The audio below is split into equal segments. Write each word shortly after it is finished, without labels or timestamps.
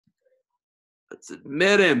Let's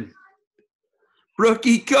admit him.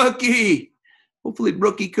 Brookie Cookie. Hopefully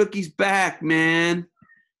Brookie Cookie's back, man.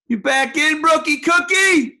 You back in, Brookie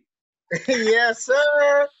Cookie? Yes,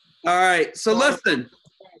 sir. All right. So listen.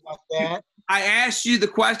 About that. I asked you the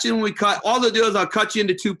question when we cut. All they'll do is I'll cut you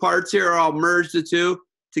into two parts here, or I'll merge the two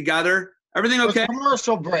together. Everything okay?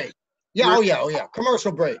 Commercial break. Yeah, oh yeah.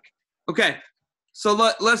 Commercial break. Okay.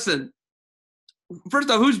 So listen. First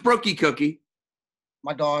off, who's Brookie Cookie?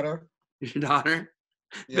 My daughter. Your daughter?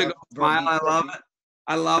 Yeah, Big smile. I love it.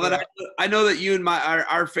 I love it. I know that you and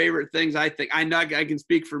our favorite things. I think I know I can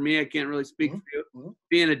speak for me. I can't really speak for you. Mm-hmm.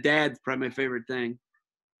 Being a dad's probably my favorite thing.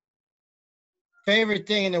 Favorite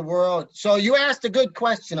thing in the world. So you asked a good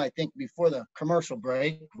question, I think, before the commercial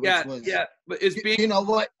break. Yeah. But it's being. You know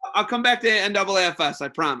what? I'll come back to NAAFS. I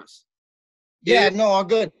promise. Yeah. No, all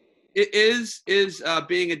good. It is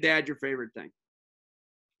being a dad your favorite thing?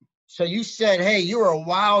 So you said, hey, you were a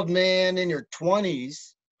wild man in your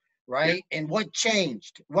 20s, right? Yeah. And what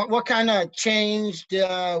changed? What kind of changed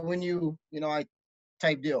when I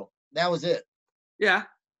type deal? That was it. Yeah.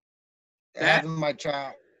 Having my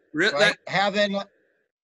child. Really? Right?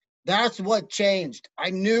 That's what changed. I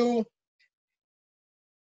knew,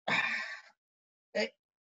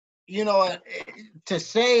 to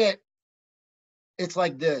say it, it's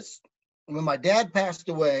like this. When my dad passed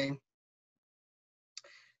away,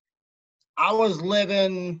 I was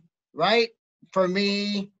living right for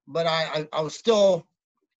me, but I was still,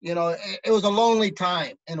 it was a lonely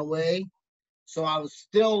time in a way. So I was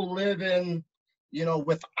still living,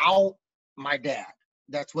 without my dad.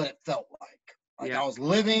 That's what it felt like. I was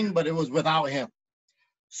living, but it was without him.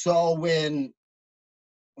 So when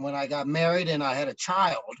I got married and I had a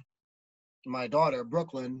child, my daughter,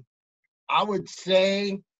 Brooklyn, I would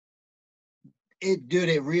say it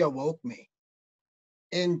reawoke me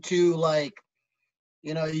into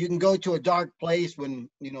you can go to a dark place when,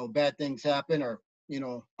 bad things happen or,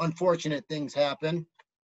 unfortunate things happen.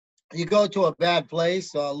 You go to a bad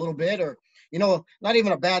place a little bit or, not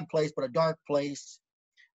even a bad place, but a dark place.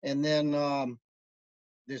 And then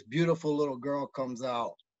this beautiful little girl comes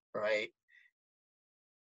out, right?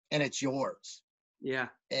 And it's yours. Yeah.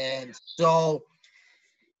 And so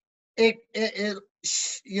it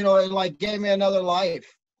gave me another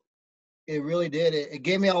life. It really did. It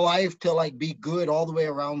gave me a life to be good all the way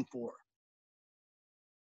around for.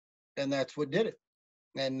 And that's what did it.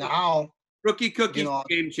 And now Brookie Cookie's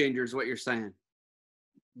game changer is what you're saying.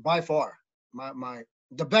 By far.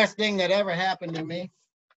 The best thing that ever happened to me.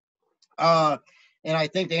 And I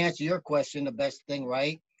think to answer your question, the best thing,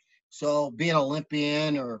 right? So being an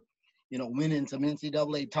Olympian or, winning some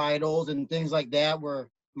NCAA titles and things like that were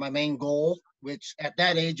my main goal, which at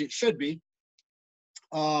that age it should be.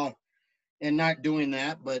 And not doing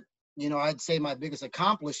that, but, I'd say my biggest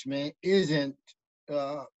accomplishment isn't,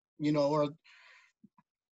 or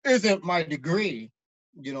isn't my degree.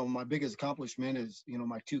 My biggest accomplishment is,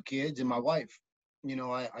 my two kids and my wife.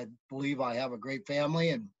 I believe I have a great family,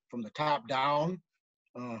 and from the top down,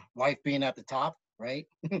 wife being at the top, right?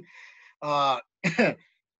 Top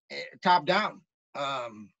down.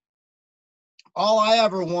 All I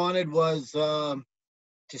ever wanted was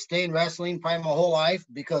to stay in wrestling probably my whole life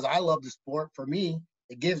because I love the sport. For me,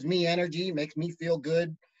 it gives me energy, makes me feel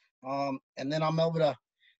good. And then I'm able to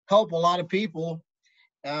help a lot of people,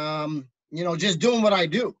 just doing what I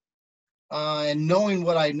do and knowing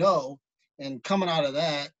what I know and coming out of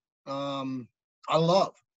that. I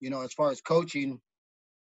love, as far as coaching.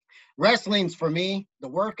 Wrestling's for me. The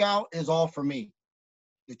workout is all for me.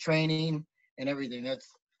 The training and everything.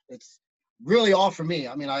 It's really all for me.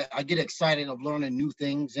 I mean, I get excited of learning new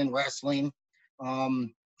things in wrestling.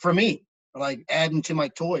 For me, like adding to my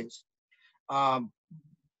toys. And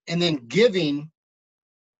then giving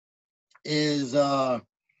is, is a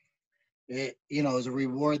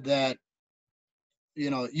reward that,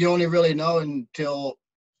 you only really know until,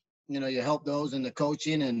 you help those in the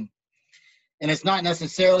coaching and it's not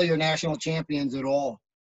necessarily your national champions at all.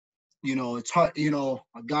 It's hard, a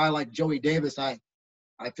guy like Joey Davis, I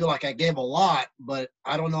feel like I gave a lot, but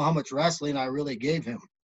I don't know how much wrestling I really gave him.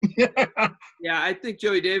 Yeah, I think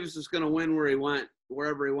Joey Davis is going to win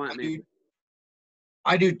wherever he went.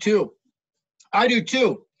 I do too.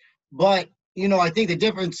 But, I think the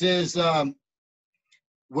difference is,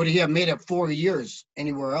 would he have made it 4 years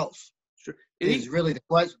anywhere else? Sure. Is really the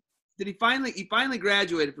question. Did he finally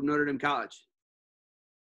graduated from Notre Dame College?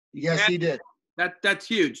 Yes, he did. That's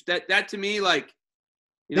huge. That to me,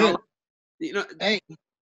 hey,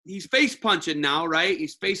 he's face punching now, right?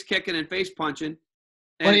 He's face kicking and face punching.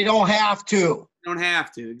 But he don't have to. You don't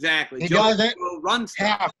have to, exactly. He doesn't run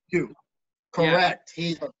stuff. have to. Correct.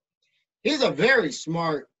 Yeah. he's a very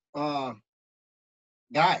smart guy.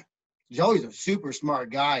 Joey's a super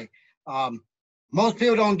smart guy. Most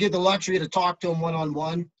people don't get the luxury to talk to him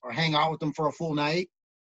one-on-one or hang out with him for a full night.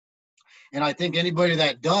 And I think anybody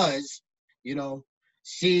that does,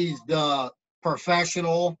 sees the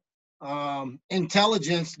professional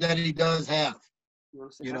intelligence that he does have,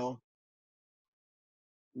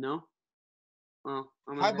 No? Oh,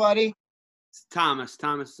 Hi, buddy. It's Thomas.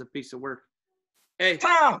 Thomas is a piece of work. Hey.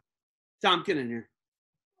 Tom, get in here.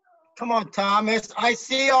 Come on, Thomas. I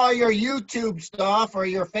see all your YouTube stuff or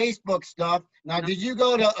your Facebook stuff. Now, did you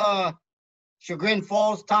go to Chagrin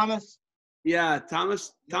Falls, Thomas? Yeah,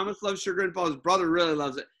 Thomas loves Chagrin Falls. His brother really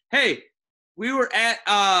loves it. Hey, we were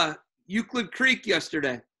at Euclid Creek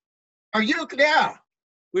yesterday. Are you? Yeah.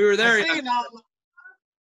 We were there. Dude,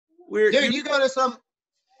 you go to some.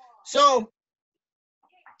 So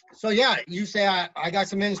yeah, you say I got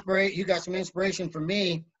some inspiration. You got some inspiration from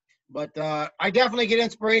me, but I definitely get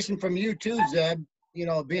inspiration from you too, Zeb.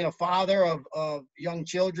 Being a father of young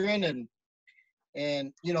children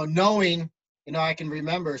and knowing, I can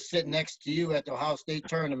remember sitting next to you at the Ohio State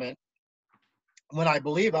tournament when I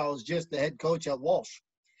believe I was just the head coach at Walsh,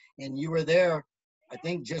 and you were there, I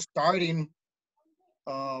think, just starting,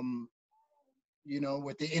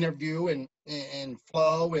 with the interview and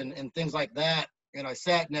flow and things like that. And I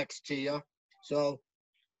sat next to you. So,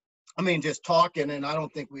 I mean, just talking, and I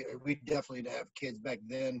don't think we definitely didn't have kids back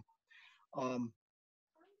then.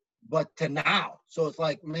 But to now, so it's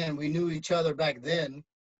like, man, we knew each other back then,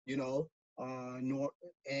 and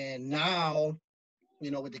now,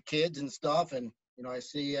 with the kids and stuff, and, I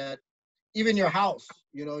see even your house,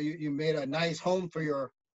 you made a nice home for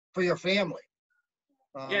your family.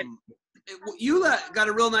 Yeah, you got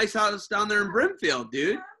a real nice house down there in Brimfield,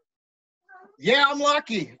 dude. Yeah, I'm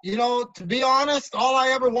lucky. To be honest, all I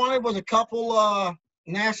ever wanted was a couple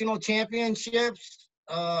national championships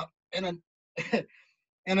and a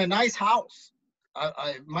and a nice house.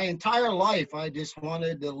 My entire life, I just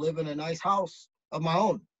wanted to live in a nice house of my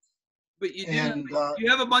own. But you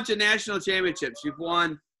have a bunch of national championships. You've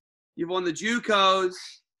won the JUCOs,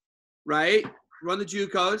 right? You won the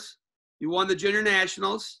JUCOs. You won the junior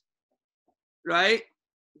nationals, right?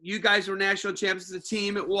 You guys were national champions as a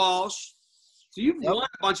team at Walsh. So you've won a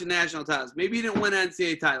bunch of national titles. Maybe you didn't win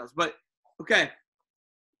NCAA titles, but okay.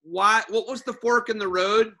 What was the fork in the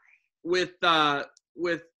road with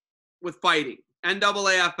fighting?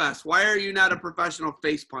 NAAFS. Why are you not a professional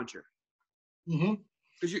face puncher? Mm-hmm.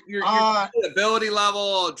 Because your ability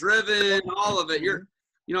level, driven, all of it.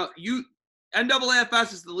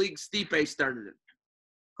 NAAFS is the league Stipe started it.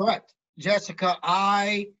 Correct. Jessica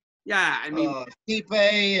Yeah, I mean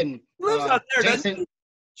Stipe and she lives out there, Jason. doesn't she?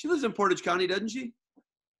 She lives in Portage County, doesn't she?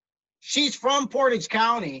 She's from Portage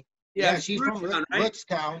County. Yeah, she's from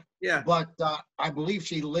Ritztown. Yeah. But I believe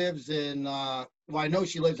she lives in I know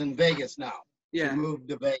she lives in Vegas now. Yeah. She moved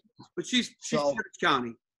to Vegas. But she's Portage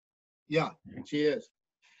County. Yeah, she is.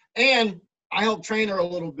 And I helped train her a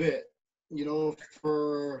little bit,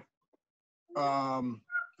 for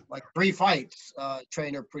like 3 fights.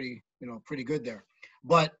 Train her pretty good there.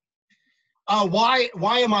 But why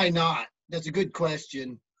am I not? That's a good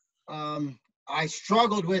question. I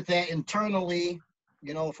struggled with that internally,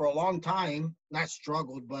 for a long time. Not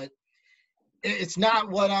struggled, but it's not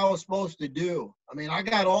what I was supposed to do. I mean, I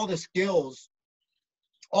got all the skills.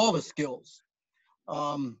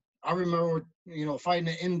 I remember, fighting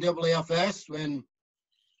the NAAFS when,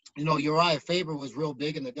 Uriah Faber was real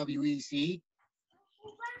big in the WEC.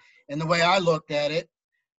 And the way I looked at it,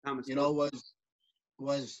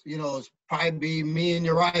 was probably me and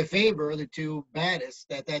Uriah Faber, the two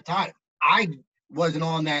baddest at that time. I wasn't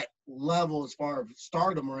on that level as far as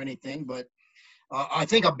stardom or anything, but I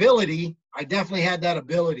think ability, I definitely had that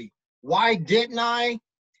ability. Why didn't I?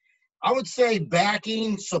 I would say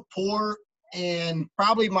backing, support, and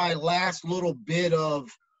probably my last little bit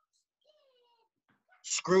of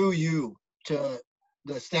screw you to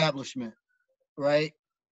the establishment, right?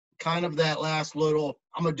 Kind of that last little,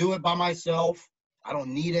 I'm going to do it by myself. I don't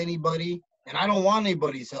need anybody, and I don't want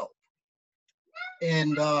anybody's help.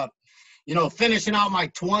 And, finishing out my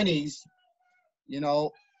 20s,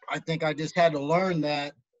 I think I just had to learn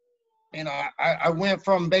that. And I went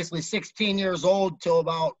from basically 16 years old to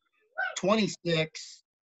about 26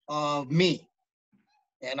 of me.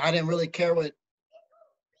 And I didn't really care what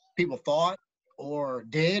people thought or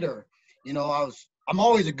did, or, I'm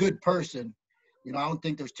always a good person. I don't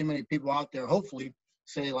think there's too many people out there, hopefully,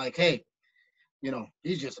 say like, hey,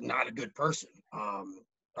 he's just not a good person. I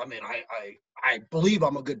mean, I believe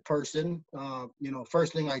I'm a good person.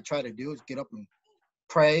 First thing I try to do is get up and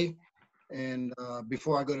pray and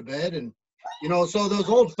before I go to bed. And, you know, so those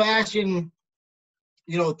old fashioned,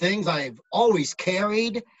 you know, things I've always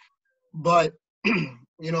carried, but,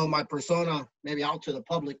 you know, my persona maybe out to the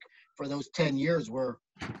public for those 10 years were,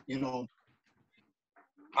 you know,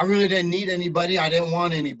 I really didn't need anybody. I didn't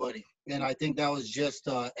want anybody. And I think that was just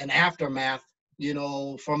an aftermath, you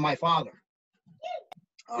know, from my father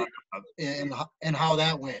and how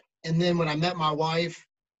that went. And then when I met my wife,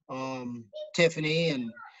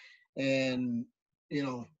 Tiffany, and, you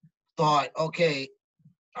know, thought, okay,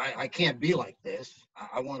 I can't be like this.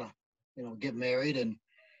 I want to, you know, get married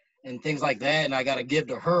and things like that. And I got to give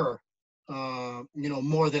to her, you know,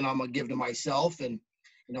 more than I'm going to give to myself. And,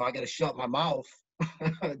 you know, I got to shut my mouth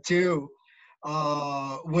too,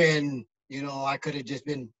 when, you know, I could have just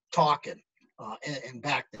been talking and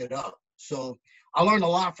backed it up. So I learned a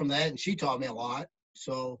lot from that, and she taught me a lot.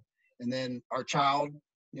 So, and then our child,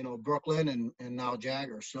 you know, Brooklyn, and now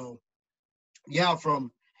Jagger. So, yeah,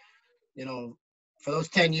 from, you know, for those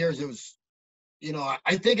 10 years, it was, you know,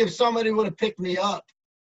 I think if somebody would have picked me up,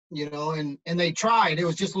 you know, and they tried, it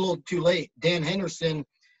was just a little too late. Dan Henderson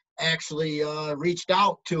actually reached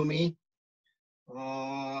out to me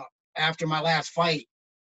after my last fight,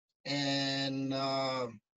 and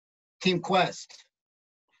Team Quest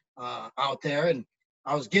out there, and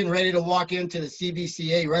I was getting ready to walk into the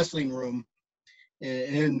CVCA wrestling room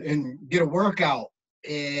and get a workout,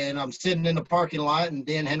 and I'm sitting in the parking lot, and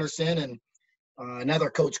Dan Henderson and another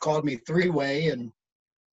coach called me three-way and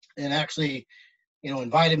actually, you know,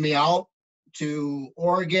 invited me out to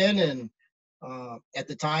Oregon, and at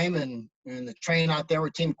the time, and the train out there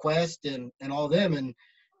with Team Quest and all them, and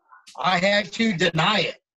I had to deny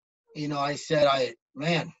it. You know, I said,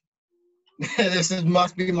 man,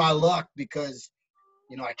 must be my luck, because,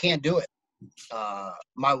 you know, I can't do it.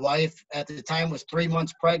 My wife at the time was 3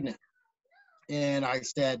 months pregnant. And I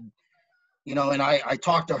said, you know, and I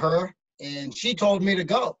talked to her, and she told me to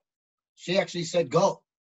go. She actually said, go.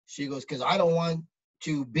 She goes, because I don't want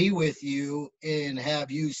to be with you and have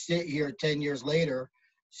you sit here 10 years later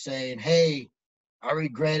saying, hey, I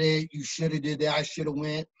regret it. You should have did that. I should have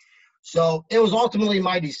went. So it was ultimately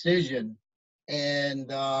my decision.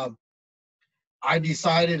 And I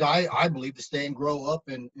decided, I believe, to stay and grow up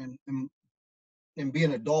and be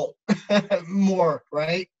an adult more,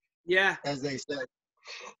 right? Yeah. As they said.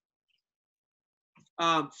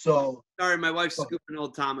 So sorry, my wife's scooping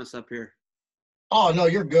old Thomas up here. Oh no,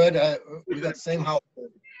 you're good. We got the same house.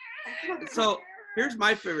 So here's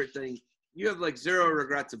my favorite thing. You have like zero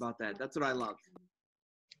regrets about that. That's what I love.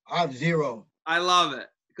 I have zero. I love it,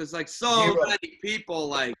 because like so many people,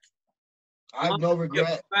 like, I have no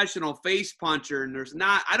regret. Professional face puncher, and there's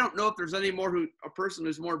not. I don't know if there's any more a person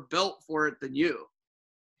who's more built for it than you.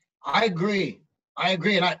 I agree,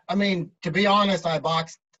 and I mean, to be honest, I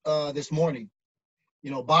boxed this morning.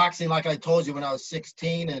 You know, boxing, like I told you, when I was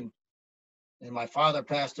 16, and my father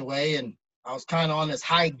passed away, and I was kind of on this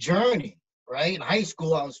high journey. Right, in high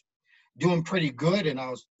school, I was doing pretty good, and I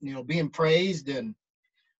was, you know, being praised, and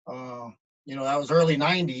you know, that was early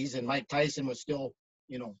 90s, and Mike Tyson was still,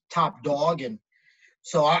 you know, top dog. And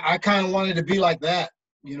so I kind of wanted to be like that,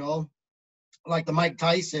 you know, like the Mike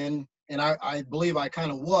Tyson. And I believe I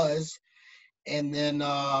kind of was. And then,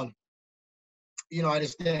 you know, I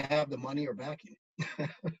just didn't have the money or backing.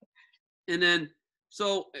 And then,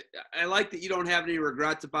 so I like that you don't have any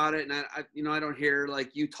regrets about it. And I you know, I don't hear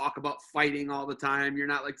like you talk about fighting all the time. You're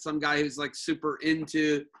not like some guy who's like super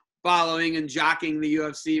into following and jockeying the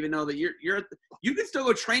UFC, even though that you can still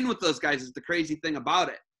go train with those guys, is the crazy thing about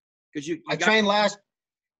it. Because I trained last.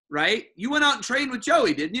 Right? You went out and trained with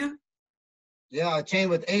Joey, didn't you? Yeah, I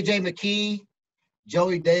trained with AJ McKee,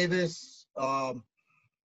 Joey Davis, you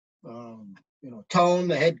know, Tone,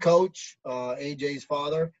 the head coach, AJ's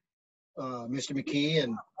father, Mr. McKee.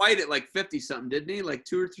 And fight at like 50-something, didn't he? Like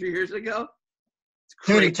 2 or 3 years ago?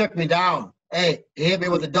 Dude, he took me down. Hey, he hit me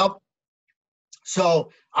with a double.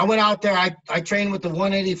 So I went out there. I trained with the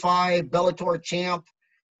 185 Bellator champ.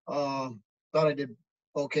 Thought I did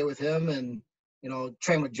okay with him, and, you know,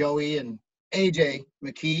 trained with Joey and AJ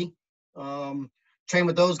McKee. Trained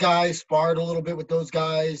with those guys, sparred a little bit with those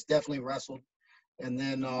guys, definitely wrestled. And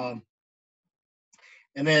then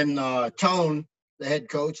Tone, the head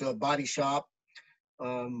coach of Body Shop,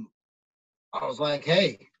 I was like,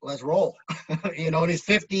 hey, let's roll. You know, and he's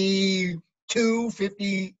 52,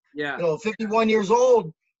 50. Yeah. You know, 51 years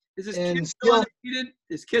old. Is his kid still undefeated?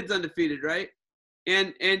 His kid's undefeated, right?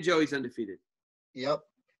 And Joey's undefeated. Yep.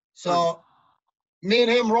 So me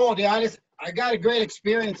and him rolled. Yeah, I got a great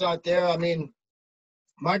experience out there. I mean,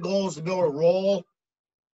 my goal is to be able to roll.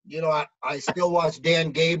 You know, I still watch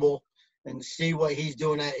Dan Gable and see what he's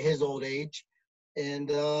doing at his old age. And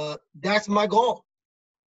that's my goal,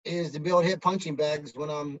 is to be able to hit punching bags when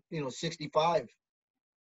I'm, 65.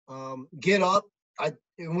 Get up,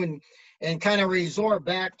 and kind of resort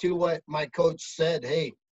back to what my coach said.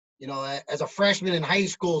 Hey, as a freshman in high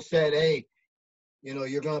school, said, hey,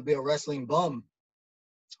 you're going to be a wrestling bum,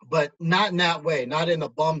 but not in that way, not in the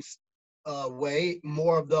bumps way,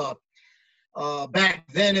 more of the back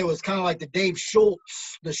then it was kind of like the Dave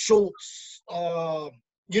Schultz,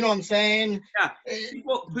 you know what I'm saying? Yeah.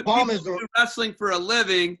 People do wrestling for a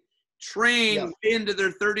living, train into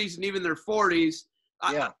their 30s and even their 40s.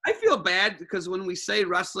 I feel bad because when we say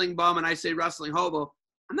wrestling bum and I say wrestling hobo,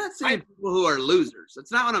 I'm not saying people who are losers.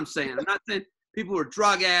 That's not what I'm saying. I'm not saying people who are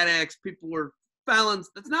drug addicts, people who are felons.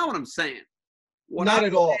 That's not what I'm saying. Not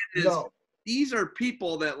at all. No. These are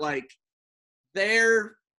people that, like,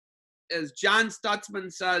 they're, as John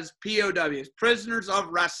Stutzman says, POWs, prisoners of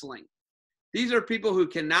wrestling. These are people who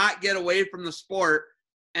cannot get away from the sport,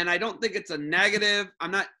 and I don't think it's a negative.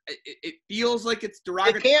 It feels like it's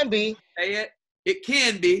derogatory. It can be. Say it. It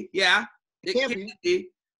can be, yeah. It can be.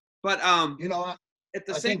 But at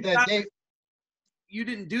the same time, you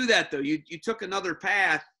didn't do that though. You took another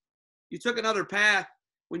path. You took another path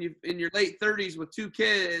when you in your late 30s with 2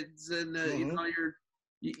 kids, and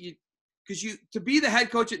because to be the head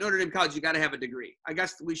coach at Notre Dame College, you got to have a degree. I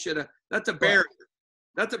guess we should have. That's a barrier.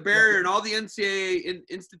 That's a barrier in all the NCAA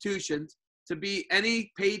institutions. To be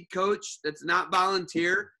any paid coach that's not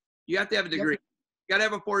volunteer, you have to have a degree. You got to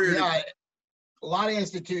have a 4-year degree. A lot of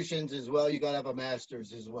institutions as well, you got to have a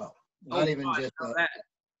master's as well. Not even just that.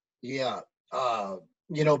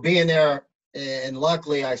 Being there, and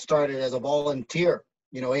luckily I started as a volunteer,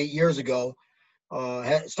 8 years ago.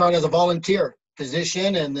 Started as a volunteer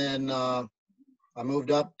position, and then I moved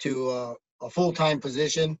up to a full-time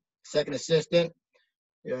position, second assistant,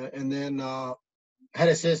 and then head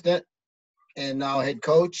assistant, and now head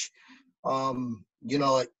coach.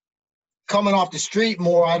 Coming off the street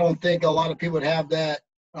more, I don't think a lot of people would have that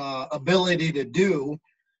ability to do.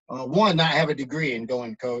 One, not have a degree and go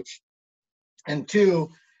and coach. And 2,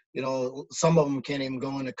 some of them can't even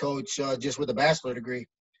go into coach just with a bachelor degree.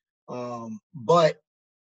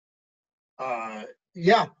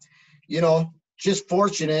 Just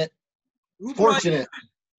fortunate. Who brought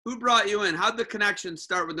you in? How'd the connection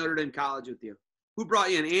start with Notre Dame College with you? Who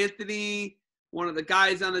brought you in? Anthony, one of the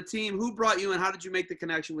guys on the team? Who brought you in? How did you make the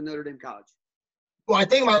connection with Notre Dame College? Well, I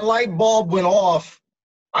think my light bulb went off.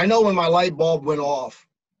 I know when my light bulb went off.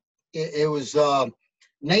 It was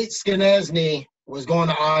Nate Skenesny was going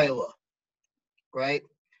to Iowa, right?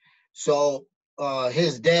 So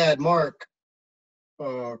his dad, Mark,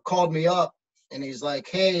 called me up, and he's like,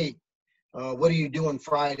 hey, what are you doing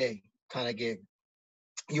Friday kind of gig?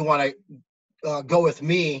 You want to go with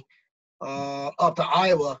me up to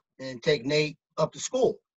Iowa and take Nate up to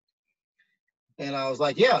school? And I was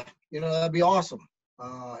like, yeah, that'd be awesome.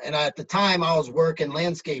 And at the time, I was working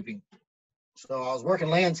landscaping. So I was working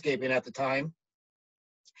landscaping at the time.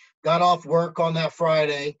 Got off work on that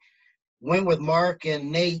Friday, went with Mark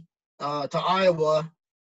and Nate to Iowa,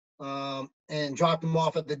 and dropped them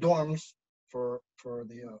off at the dorms for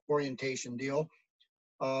the orientation deal.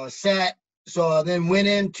 Then went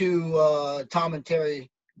into Tom and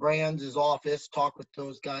Terry Brands' office, talked with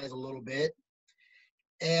those guys a little bit.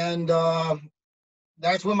 And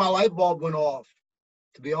that's when my light bulb went off.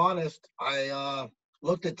 To be honest, I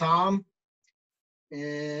looked at Tom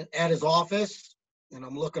and at his office, and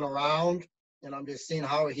I'm looking around, and I'm just seeing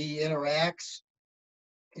how he interacts.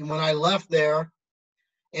 And when I left there,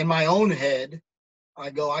 in my own head, I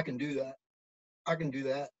go, I can do that. I can do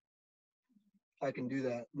that. I can do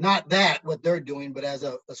that. Not that what they're doing, but as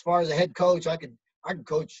far as a head coach, I can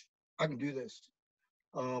coach. I can do this.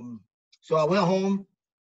 So I went home,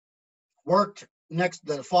 worked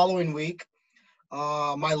the following week.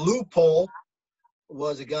 My loophole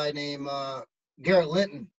was a guy named Garrett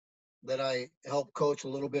Linton that I helped coach a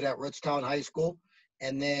little bit at Rootstown High School.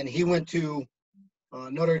 And then he went to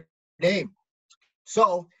Notre Dame.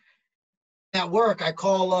 So at work, I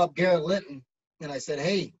call up Garrett Linton and I said,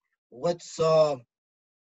 hey, what's the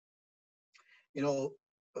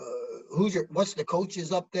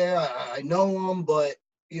coaches up there? I know them, but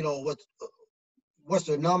what's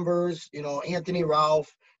their numbers? Anthony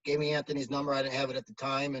Ralph gave me Anthony's number. I didn't have it at the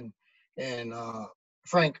time, and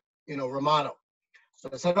Frank, Romano. So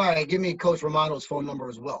I said, all right, give me Coach Romano's phone number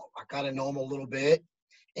as well. I kind of know him a little bit,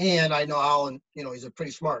 and I know how, he's a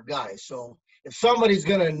pretty smart guy. So if somebody's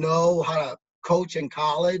gonna know how to coach in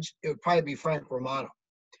college, it would probably be Frank Romano.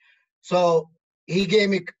 So he gave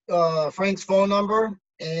me Frank's phone number,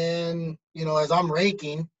 and as I'm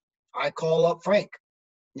raking, I call up Frank,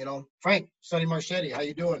 Frank, Sonny Marchette, how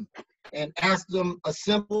you doing? And ask them a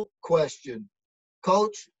simple question.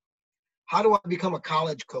 Coach, how do I become a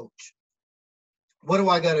college coach? What do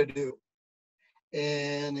I got to do?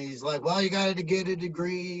 And he's like, well, you got to get a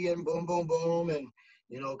degree and boom, boom, boom. And,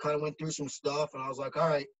 kind of went through some stuff. And I was like, all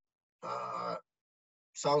right,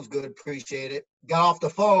 sounds good. Appreciate it. Got off the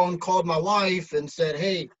phone, called my wife and said,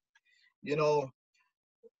 hey,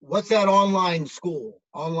 what's that online school?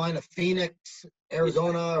 Online of Phoenix,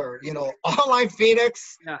 Arizona, or, online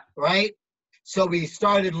Phoenix, yeah. Right? So we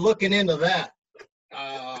started looking into that.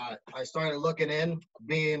 I started looking in,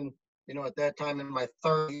 being, at that time in my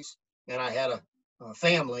 30s, and I had a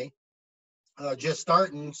family just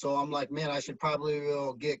starting. So I'm like, man, I should probably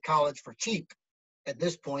get college for cheap at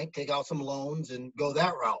this point, take out some loans and go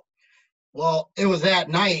that route. Well, it was that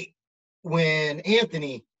night when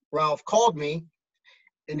Anthony Ralph called me,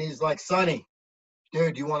 and he's like, Sonny,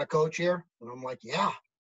 dude, you want to coach here? And I'm like, yeah,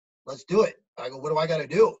 let's do it. I go, what do I got to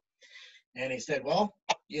do? And he said, well,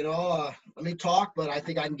 let me talk, but I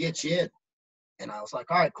think I can get you in. And I was like,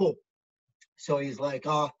 all right, cool. So he's like,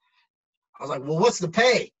 I was like, well, what's the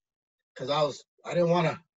pay? Because I didn't want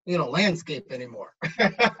to, landscape anymore.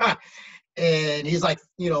 And he's like,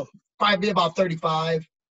 probably about 35.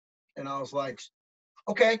 And I was like,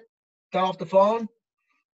 okay. Got off the phone.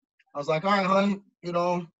 I was like, all right, hon,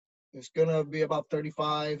 it's going to be about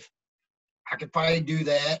 35. I could probably do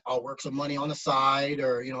that. I'll work some money on the side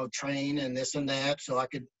or, train and this and that. So I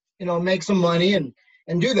could, make some money and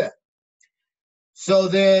do that. So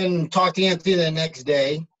then talked to Anthony the next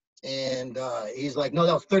day, and he's like, no,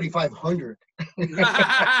 that was 3,500.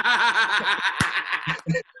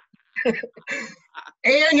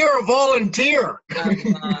 And you're a volunteer.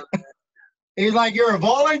 He's like, you're a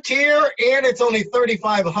volunteer and it's only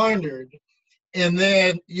 3,500. And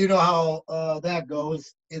then you know how that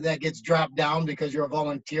goes. That gets dropped down because you're a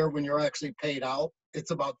volunteer. When you're actually paid out,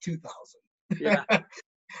 it's about 2,000. Yeah.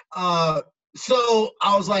 So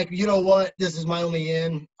I was like, you know what? This is my only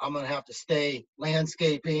in. I'm going to have to stay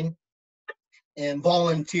landscaping and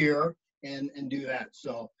volunteer and do that.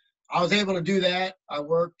 So I was able to do that. I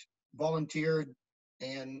worked, volunteered,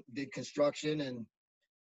 and did construction. And,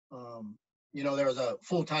 there was a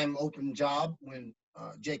full-time open job when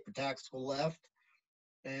Jake Pataxical left.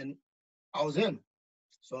 And I was in.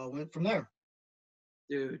 So I went from there.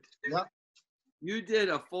 Dude. Yep. You did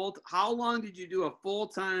how long did you do a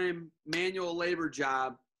full-time manual labor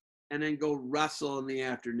job and then go wrestle in the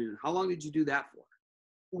afternoon? How long did you do that for?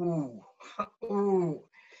 Ooh.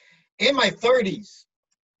 In my 30s.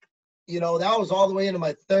 That was all the way into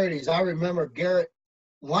my 30s. I remember Garrett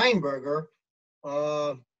Lineberger.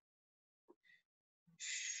 Garrett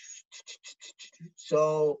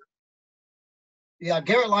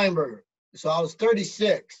Lineberger. So I was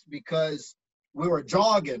 36 because we were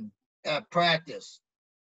jogging at practice.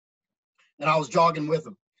 And I was jogging with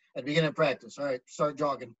him at the beginning of practice. All right, start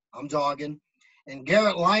jogging. I'm jogging. And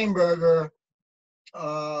Garrett Lineberger,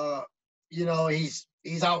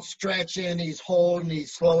 he's out stretching, he's holding,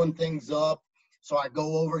 he's slowing things up. So I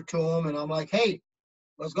go over to him and I'm like, hey,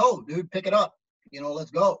 let's go, dude, pick it up.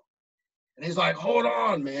 Let's go. And he's like, hold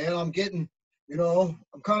on, man. I'm getting, I'm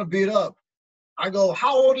kind of beat up. I go,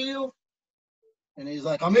 how old are you? And he's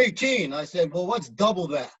like, I'm 18. I said, well, what's double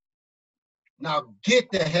that? Now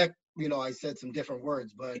get the heck, I said some different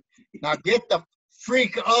words, but now get the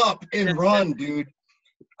freak up and run, dude.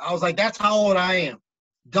 I was like, that's how old I am.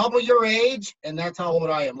 Double your age, and that's how old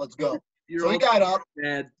I am. Let's go. So he got up.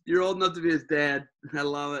 Dad. You're old enough to be his dad. I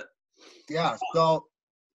love it. Yeah. So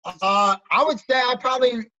I would say I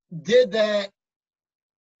probably did that.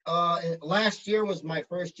 Last year was my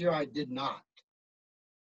first year I did not.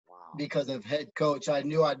 Wow. Because of head coach. I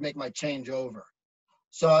knew I'd make my change over.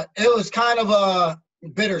 So it was kind of a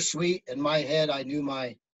bittersweet. In my head, I knew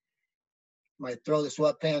my throw the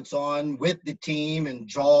sweatpants on with the team and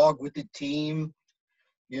jog with the team,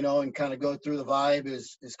 and kind of go through the vibe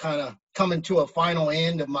is kind of coming to a final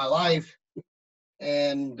end of my life.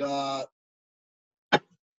 And, I'm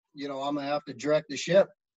going to have to direct the ship.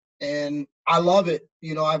 And I love it.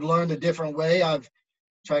 I've learned a different way. I've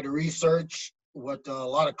tried to research what a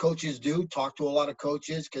lot of coaches do, talk to a lot of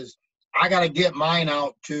coaches, because I got to get mine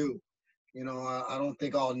out too. I don't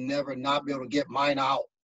think I'll never not be able to get mine out.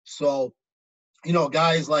 So,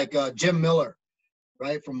 guys like Jim Miller,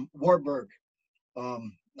 right, from Wartburg.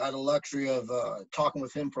 I had the luxury of talking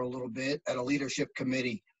with him for a little bit at a leadership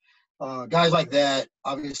committee. Guys like that,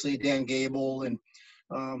 obviously Dan Gable, and,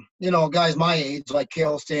 guys my age like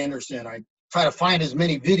Cale Sanderson. I try to find as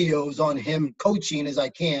many videos on him coaching as I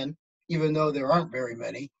can, even though there aren't very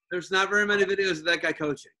many. There's not very many videos of that guy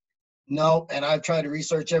coaching. No, and I've tried to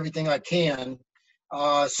research everything I can.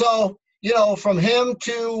 So, you know, from him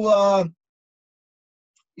to,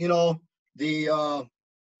 you know, the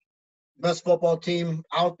best football team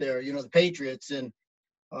out there, you know, the Patriots and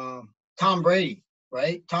Tom Brady,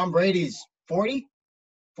 right? Tom Brady's 40,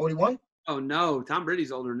 41. Oh, no. Tom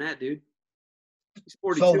Brady's older than that, dude. He's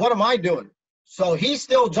 42. So what am I doing? So he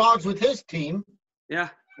still jogs with his team. Yeah.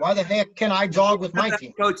 Why the heck can I jog with my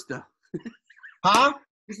team? Coach, though. Huh?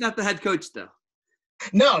 He's not the head coach, though.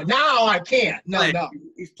 No, now I can't. No.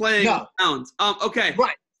 He's playing Browns. Okay.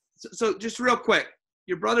 Right. So just real quick,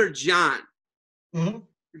 your brother John. Mm-hmm.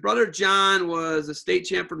 Your brother John was a state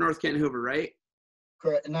champ for North Canton Hoover, right?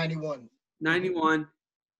 Correct. 91. 91.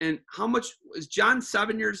 And how much is John?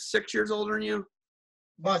 6 years older than you?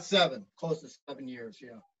 About 7, close to 7 years.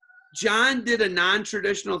 Yeah. John did a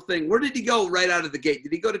non-traditional thing. Where did he go right out of the gate?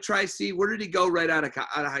 Did he go to Tri-C? Where did he go right out of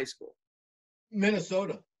high school?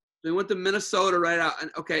 Minnesota. So he went to Minnesota right out. And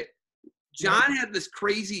okay, John had this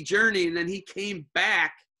crazy journey, and then he came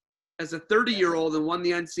back as a 30-year-old and won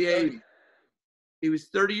the NCAA. He was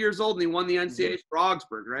 30 years old, and he won the NCAA for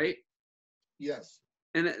Augsburg, right? Yes.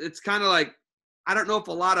 And it's kind of like, I don't know if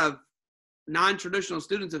a lot of non-traditional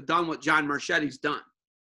students have done what John Marchette's done.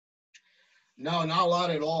 No, not a lot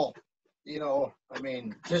at all. You know, I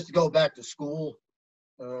mean, just to go back to school,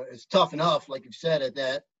 it's tough enough, like you said, at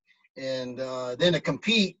that. And then to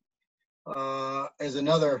compete is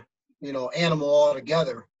another, you know, animal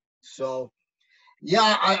altogether. So,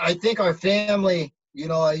 yeah, I think our family, you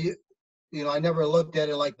know, I never looked at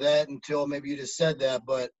it like that until maybe you just said that.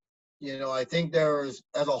 But, you know, I think there was,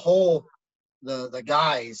 as a whole, the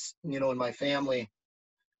guys, you know, in my family,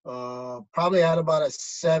 probably had about a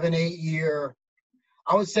 7-8 year,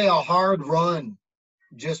 I would say a hard run,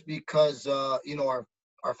 just because you know,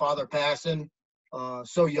 our father passing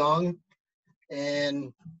so young,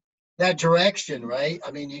 and that direction, right?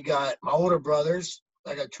 I mean, you got my older brothers.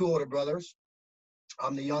 I got 2 older brothers.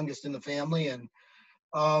 I'm the youngest in the family, and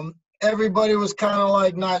everybody was kind of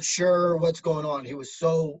like not sure what's going on. He was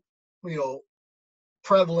so, you know,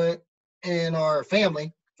 prevalent in our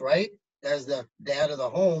family, right? As the dad of the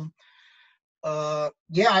home.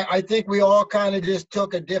 Yeah, I think we all kind of just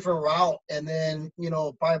took a different route, and then, you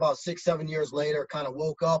know, probably about 6-7 years later, kind of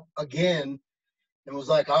woke up again and was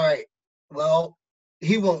like, all right, well,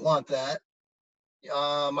 he won't want that.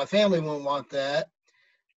 My family won't want that.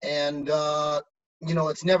 And, you know,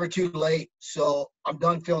 it's never too late. So I'm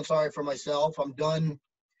done feeling sorry for myself. I'm done,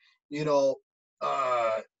 you know,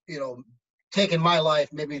 taking my life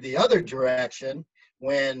maybe the other direction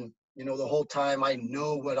when, you know, the whole time I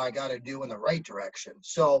know what I got to do in the right direction.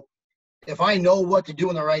 So if I know what to do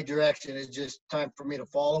in the right direction, it's just time for me to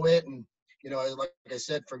follow it. And, you know, like I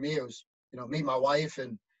said, for me, it was, you know, meet my wife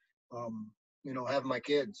and, you know, have my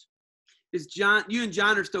kids. Is John, you and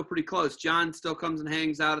John are still pretty close. John still comes and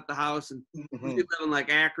hangs out at the house, and you live in like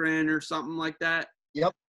Akron or something like that.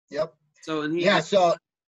 Yep. So, and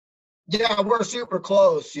we're super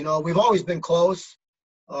close. You know, we've always been close.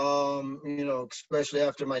 You know, especially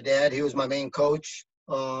after my dad, he was my main coach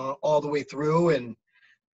all the way through. And,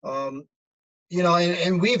 you know,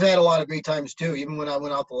 and we've had a lot of great times too. Even when I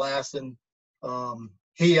went out the last, and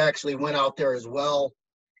he actually went out there as well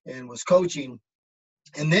and was coaching,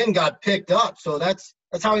 and then got picked up. So that's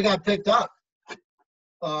how he got picked up.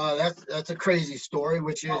 That's a crazy story,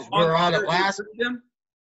 which is we're out at last.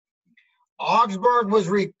 Augsburg was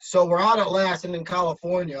so we're out at last and in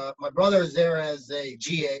California. My brother's there as a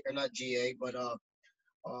GA, or not GA, but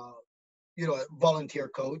you know, a volunteer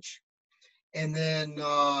coach. And then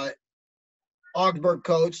Augsburg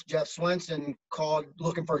coach Jeff Swenson called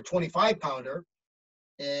looking for a 25-pounder,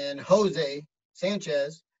 and Jose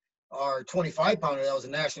Sanchez, our 25-pounder, that was a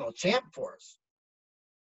national champ for us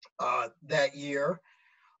that year.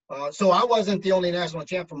 So I wasn't the only national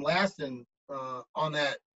champ from Laston on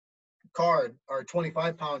that card, our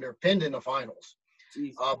 25-pounder pinned in the finals.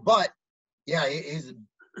 But yeah, he's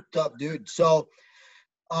a tough dude. So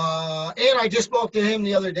and I just spoke to him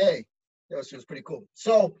the other day. It was pretty cool.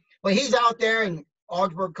 So, but he's out there, and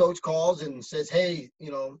Augsburg coach calls and says, hey,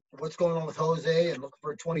 you know, what's going on with Jose, and looking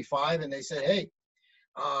for a 25. And they said, hey,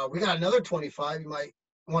 we got another 25 you might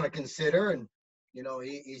want to consider. And, you know,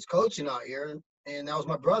 he's coaching out here, and that was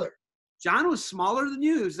my brother. John was smaller than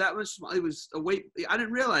you. Is that much? He was a weight. I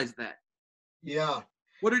didn't realize that. Yeah.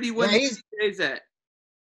 What did he win? Yeah, he's days at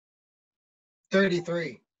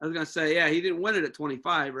 33. I was gonna say, yeah, he didn't win it at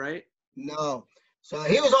 25, right? No. So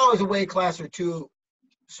he was always a weight class or two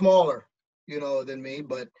smaller, you know, than me.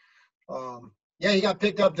 But yeah, he got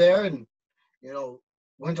picked up there, and, you know,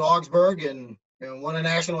 went to Augsburg and, you know, won a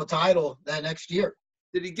national title that next year.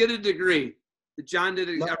 Did he get a degree? Did John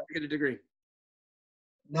ever No. get a degree?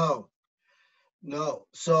 No.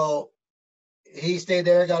 So he stayed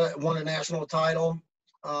there, won a national title.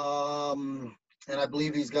 And I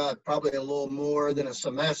believe he's got probably a little more than a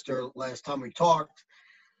semester last time we talked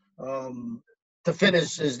to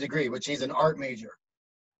finish his degree, which he's an art major.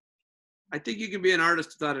 I think you can be an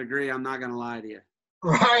artist without a degree. I'm not going to lie to you.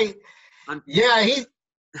 Right. I'm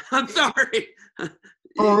sorry.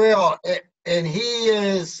 For real. And he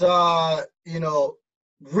is,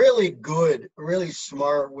 really good, really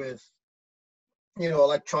smart with,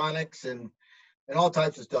 electronics and all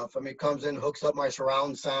types of stuff. I mean, comes in, hooks up my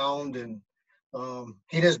surround sound, and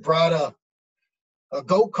he just brought a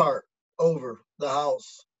go-kart over the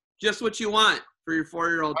house. Just what you want for your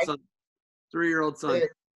 4-year-old son, 3-year-old son.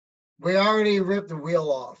 We already ripped the wheel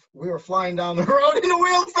off. We were flying down the road and the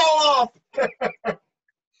wheel fell off.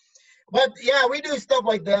 But yeah, we do stuff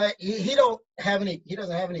like that. He doesn't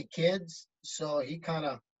have any kids, so he kind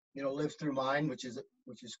of, lives through mine, which is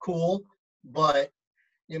cool. But,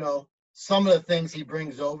 some of the things he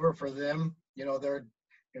brings over for them, they're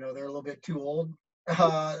a little bit too old.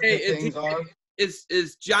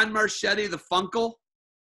 Is John Marchette the funkle?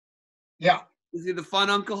 Yeah. Is he the fun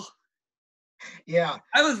uncle? Yeah.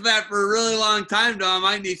 I was that for a really long time to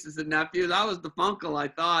my nieces and nephews. I was the funkle, I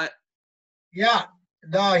thought. Yeah.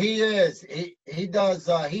 No, he is. He does.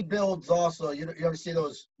 He builds also. You ever see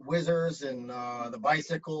those whizzers and the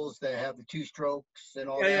bicycles that have the 2 strokes and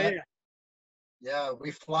all that? Yeah, we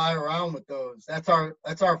fly around with those. That's our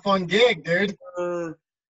fun gig, dude.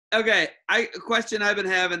 Okay, a question I've been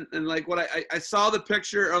having, and like what I saw the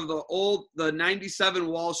picture of the 97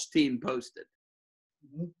 Walsh team posted.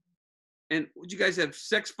 Mm-hmm. And would you guys have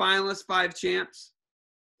 6 finalists, 5 champs?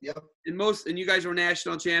 Yep. And you guys were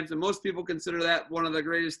national champs, and most people consider that one of the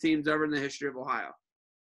greatest teams ever in the history of Ohio.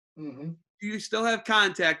 Mm-hmm. Do you still have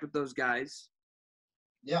contact with those guys?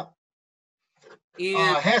 Yep.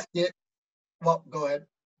 And Heskett. Well, go ahead.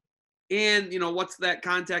 And what's that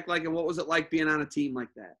contact like, and what was it like being on a team like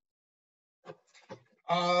that?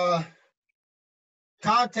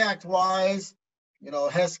 Contact wise,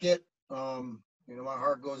 Heskett, my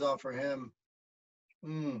heart goes out for him.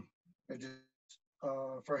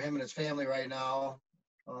 For him and his family right now,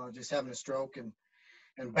 just having a stroke and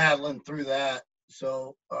battling through that.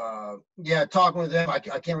 So, talking with them, I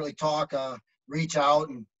can't really talk, reach out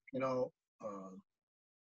and,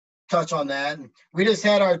 touch on that. And we just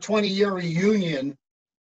had our 20-year reunion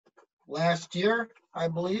last year, I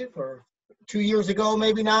believe, or 2 years ago,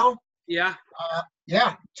 maybe now. Yeah.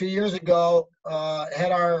 2 years ago,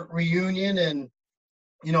 had our reunion and,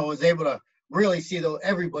 was able to really see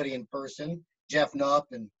everybody in person, Jeff Knupp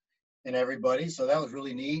and everybody. So that was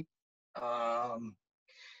really neat.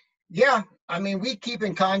 We keep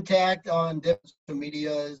in contact on different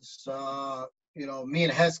medias. Me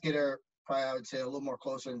and Heskett are probably, I would say, a little more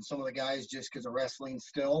closer than some of the guys just because of wrestling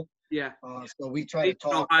still. Yeah. So we try to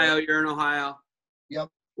talk. Ohio, you're in Ohio. Yep.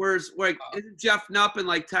 Isn't Jeff Knupp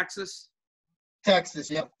in Texas? Texas,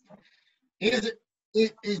 yep. He's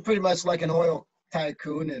pretty much like an oil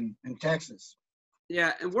tycoon in Texas.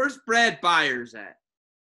 Yeah, and where's Brad Byers at?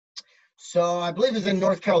 So I believe he's in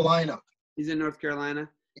North Carolina. He's in North Carolina.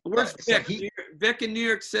 Where's Vic? Vic in New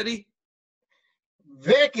York City?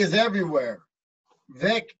 Vic is everywhere.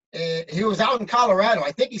 Vic, he was out in Colorado.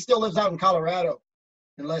 I think he still lives out in Colorado,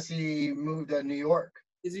 unless he moved to New York.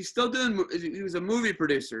 Is he still doing? He was a movie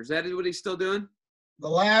producer. Is that what he's still doing? The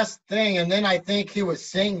last thing, and then I think he was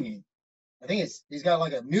singing. I think he's got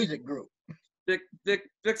like a music group. Vic's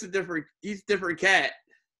he's a different cat.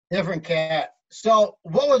 Different cat. So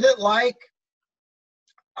what was it like?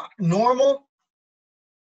 Normal.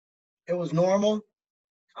 It was normal.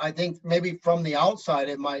 I think maybe from the outside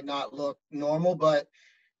it might not look normal, but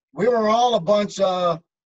we were all a bunch of,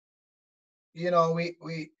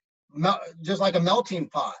 we just like a melting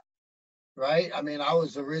pot, right? I mean, I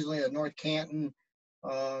was originally a North Canton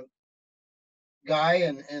guy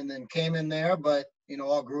and then came in there, but,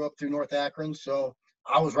 all grew up through North Akron, so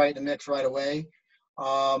I was right in the mix right away.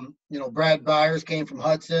 Brad Byers came from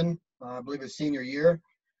Hudson, I believe his senior year.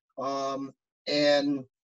 And,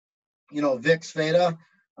 Vic Sveda,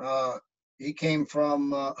 he came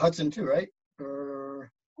from Hudson too, right?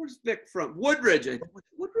 Where's Vic from? Woodridge.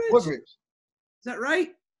 Woodridge. Is that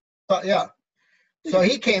right? Yeah. So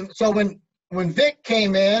he came. So when Vic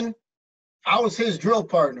came in, I was his drill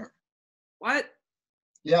partner. What?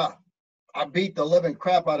 Yeah. I beat the living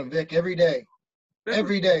crap out of Vic every day. Vic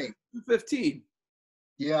every day. 15.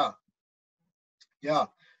 Yeah. Yeah.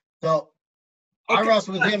 So okay. I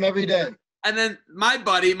wrestled with him every day. And then my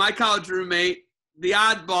buddy, my college roommate, the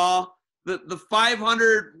oddball, the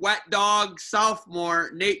 500 wet dog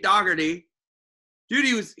sophomore, Nate Dougherty.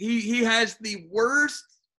 Dude, he has the worst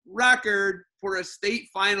record for a state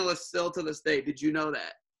finalist still to this day. Did you know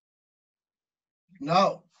that?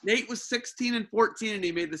 No. Nate was 16-14 and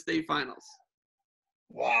he made the state finals.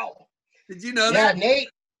 Wow. Did you know that? Yeah, Nate.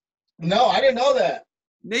 No, I didn't know that.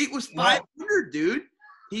 Nate was 500, dude.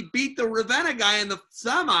 He beat the Ravenna guy in the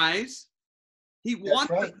semis. He won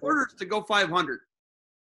the quarters to go 500.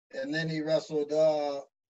 And then he wrestled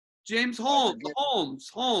James Holmes.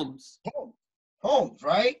 Holmes,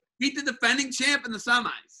 right? Beat the defending champ in the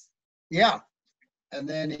semis. Yeah. And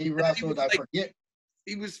then he wrestled, I forget.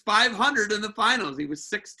 He was 500 in the finals. He was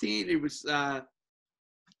 16. He was 16-13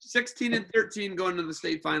 going to the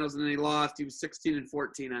state finals, and then he lost. He was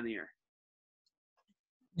 16-14 on the year.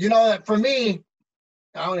 You know, for me,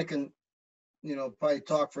 I only can, probably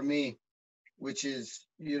talk for me, which is,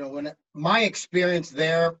 when my experience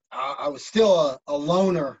there, I was still a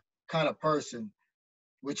loner kind of person,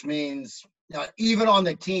 which means even on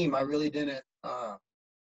the team, I really didn't, I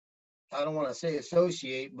don't want to say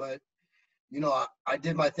associate, but, I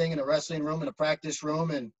did my thing in the wrestling room, in the practice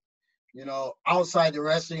room, and, outside the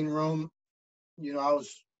wrestling room,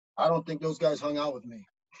 I don't think those guys hung out with me,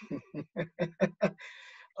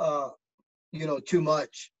 too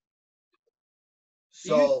much.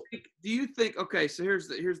 So do you think okay, so here's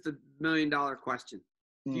the $1 million question.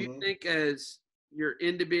 Do you think as you're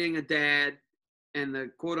into being a dad and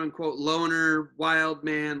the quote unquote loner, wild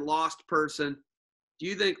man, lost person, do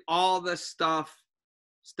you think all this stuff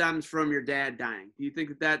stems from your dad dying? Do you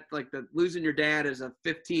think that like the losing your dad as a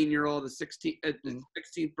 15-year-old, his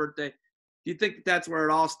 16th birthday, do you think that's where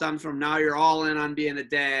it all stems from? Now you're all in on being a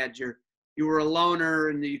dad. You were a loner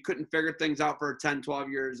and you couldn't figure things out for 10, 12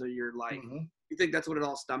 years of your life. You think that's what it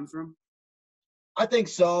all stems from? I think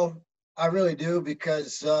so. I really do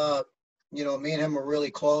because, me and him were really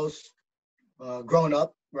close growing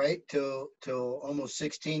up, right, till almost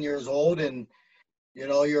 16 years old. And,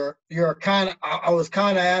 you're kind of, I was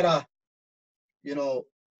kind of at a,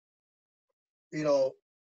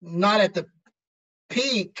 not at the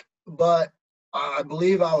peak, but I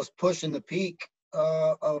believe I was pushing the peak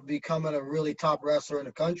of becoming a really top wrestler in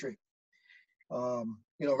the country.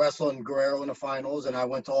 Wrestling Guerrero in the finals, and I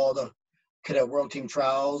went to all the cadet world team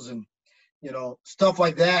trials and, stuff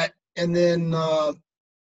like that. And then,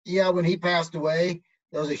 when he passed away,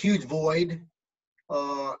 there was a huge void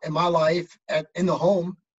in my life in the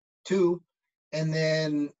home too. And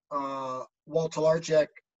then Walter Marchette,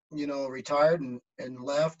 retired and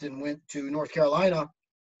left and went to North Carolina.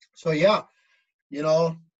 So,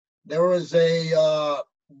 there was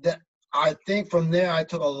I think from there I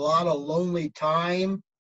took a lot of lonely time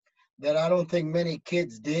that I don't think many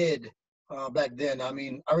kids did back then. I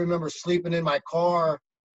mean, I remember sleeping in my car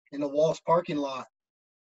in the Walsh parking lot,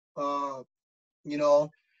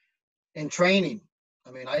 in training. I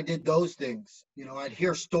mean, I did those things. I'd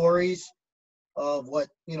hear stories of what,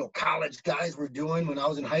 college guys were doing when I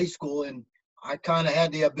was in high school. And I kind of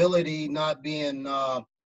had the ability, not being,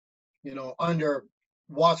 under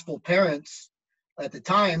watchful parents at the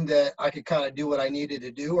time, that I could kind of do what I needed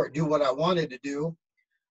to do or do what I wanted to do.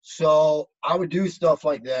 So I would do stuff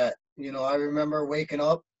like that. I remember waking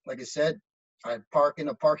up, like I said, I'd park in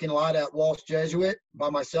a parking lot at Walsh Jesuit by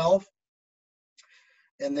myself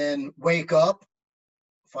and then wake up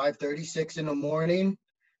 5:36 in the morning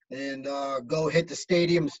and go hit the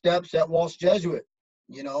stadium steps at Walsh Jesuit,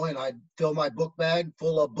 and I'd fill my book bag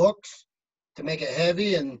full of books to make it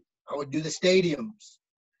heavy, and I would do the stadiums.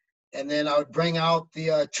 And then I would bring out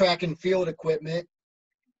the track and field equipment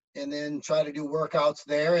and then try to do workouts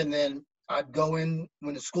there. And then I'd go in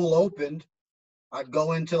when the school opened, I'd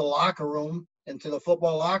go into the locker room, into the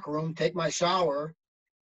football locker room, take my shower,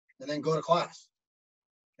 and then go to class.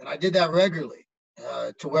 And I did that regularly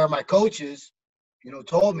to where my coaches,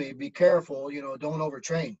 told me, be careful, don't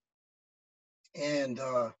overtrain. And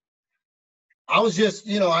I was just,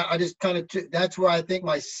 I just kind of, that's where I think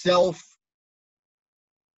myself,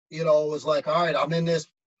 was like, all right, I'm in this,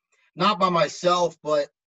 not by myself, but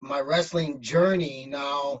my wrestling journey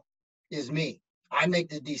now is me. I make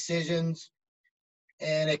the decisions,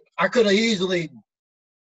 and I could have easily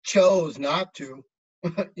chose not to,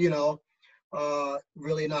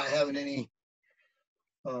 really not having any,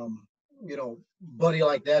 buddy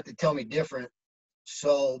like that to tell me different.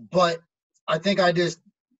 So, but I think I just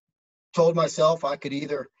told myself I could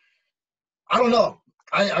either, I don't know.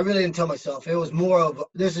 I really didn't tell myself. It was more of,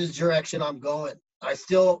 this is the direction I'm going. I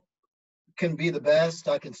still can be the best.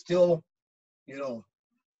 I can still,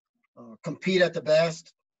 compete at the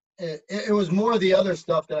best. It was more of the other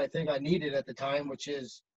stuff that I think I needed at the time, which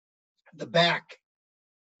is the back,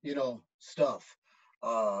 stuff.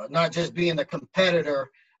 Not just being the competitor,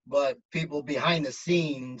 but people behind the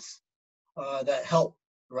scenes that help,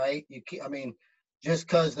 right? I mean, just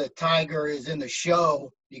because the tiger is in the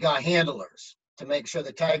show, you got handlers to make sure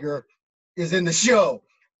the tiger is in the show.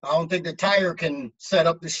 I don't think the tiger can set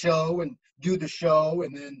up the show and do the show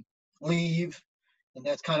and then leave. And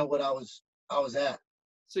that's kind of what I was at.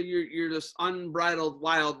 So you're this unbridled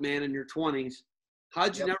wild man in your 20s.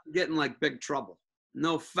 How'd you never get in like big trouble?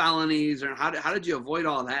 No felonies, or how did you avoid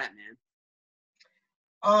all that,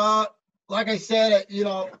 man? Like I said,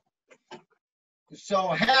 so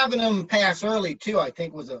having him pass early too, I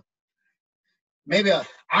think was the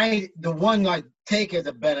one I take as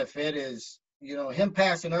a benefit is, him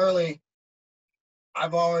passing early.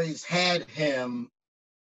 I've always had him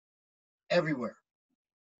everywhere.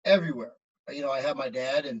 I have my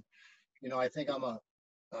dad, and I think I'm a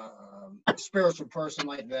spiritual person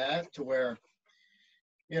like that, to where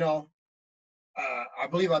I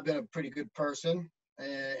believe I've been a pretty good person,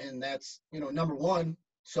 and that's number one.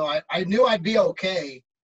 So I knew I'd be okay.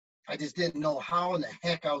 I just didn't know how in the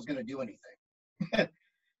heck I was going to do anything. I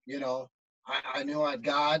knew I had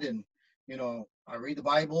God, and I read the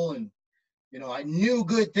Bible, and I knew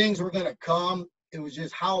good things were going to come. It was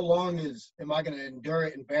just how long am I going to endure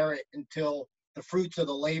it and bear it until the fruits of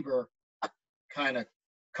the labor kind of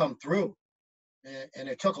come through. And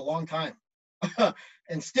it took a long time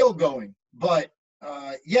and still going. But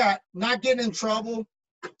not getting in trouble.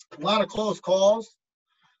 A lot of close calls.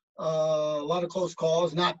 Not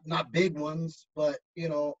big ones, but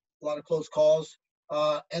a lot of close calls.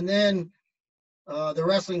 And then the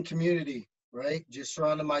wrestling community, right? Just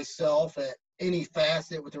surrounding myself at any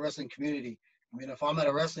facet with the wrestling community. I mean, if I'm at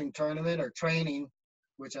a wrestling tournament or training,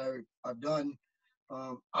 which I've done,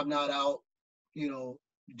 I'm not out,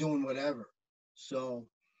 doing whatever. So,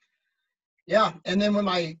 yeah. And then when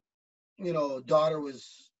my, daughter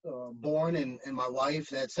was born, and my wife,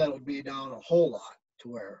 that settled me down a whole lot, to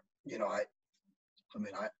where, I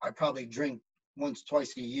probably drink once,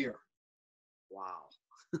 twice a year. Wow.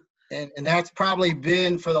 And that's probably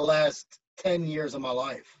been for the last 10 years of my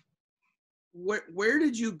life. Where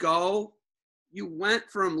did you go? You went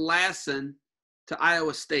from Lassen to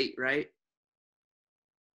Iowa State, right?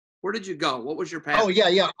 Where did you go? What was your path? Oh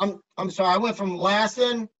yeah. I'm sorry. I went from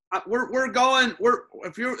Lassen. If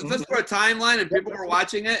this were a timeline and people were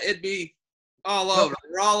watching it, it'd be all over.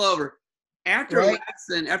 We're all over. After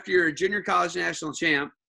Lassen, after you're a junior college national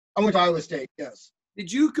champ, I went to Iowa State. Yes. Did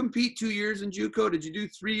you compete 2 years in JUCO? Did you do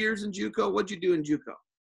 3 years in JUCO? What'd you do in JUCO?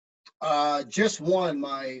 Just won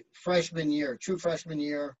my freshman year, true freshman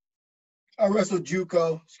year. I wrestled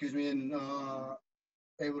JUCO, and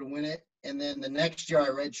able to win it. And then the next year I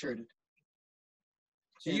redshirted.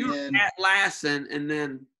 So you were at Lassen, and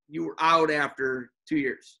then you were out after 2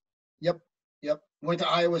 years. Yep. Went to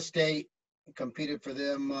Iowa State, competed for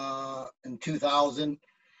them in 2000.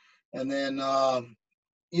 And then, I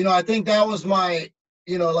think that was my,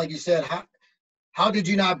 like you said, how did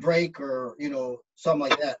you not break, or, something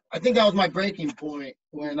like that. I think that was my breaking point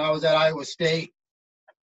when I was at Iowa State,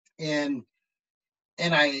 and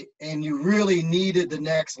you really needed the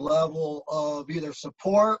next level of either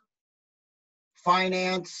support,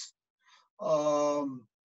 finance,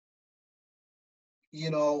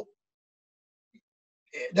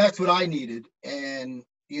 that's what I needed. And,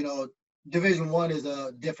 Division I is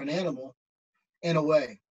a different animal in a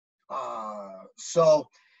way. So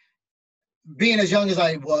being as young as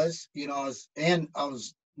I was, I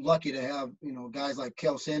was lucky to have, guys like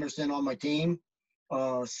Kel Sanderson on my team,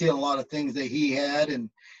 seeing a lot of things that he had and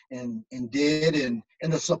did, and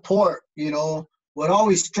the support, what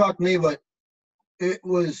always struck me, but it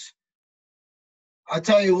was, I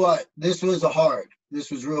tell you what, this was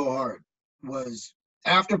real hard, was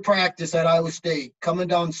after practice at Iowa State, coming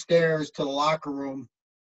downstairs to the locker room,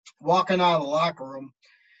 walking out of the locker room,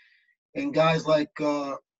 and guys like,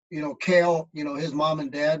 Kale, his mom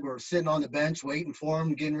and dad were sitting on the bench waiting for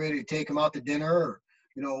him, getting ready to take him out to dinner, or,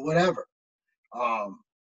 whatever.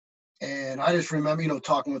 And I just remember,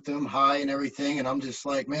 talking with them, hi and everything. And I'm just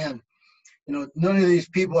like, man, none of these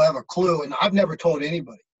people have a clue. And I've never told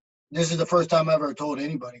anybody. This is the first time I've ever told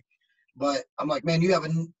anybody. But I'm like, man, you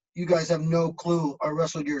guys have no clue. I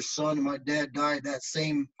wrestled your son, and my dad died that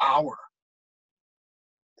same hour.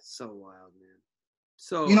 So wild, man.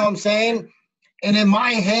 So, you know what I'm saying? And in my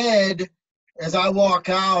head, as I walk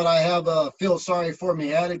out, I have a feel sorry for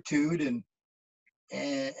me attitude,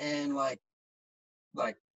 and like,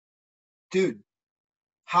 dude,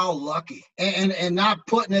 how lucky, and not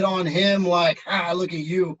putting it on him like, look at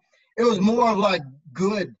you. It was more of like,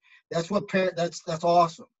 good. That's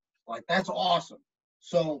awesome. Like, that's awesome.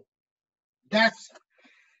 So that's,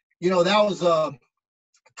 that was a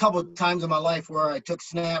couple of times in my life where I took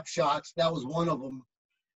snapshots. That was one of them.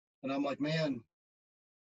 And I'm like, man,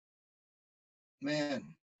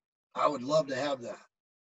 I would love to have that.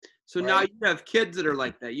 So right? now you have kids that are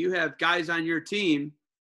like that. You have guys on your team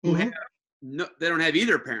who have they don't have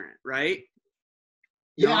either parent, right?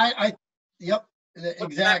 Yeah, yep,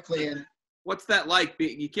 exactly. And what's that like?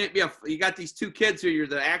 You can't be you got these two kids who you're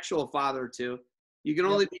the actual father to. You can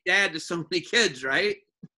only be dad to so many kids, right?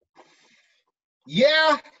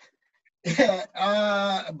 Yeah, but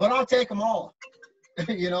I'll take them all.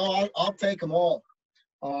 I'll take them all.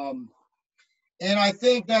 And I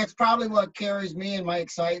think that's probably what carries me and my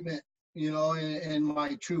excitement, and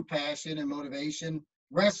my true passion and motivation.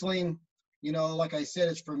 Wrestling, like I said,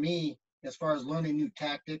 is for me, as far as learning new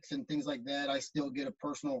tactics and things like that. I still get a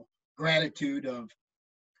personal gratitude of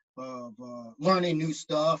learning new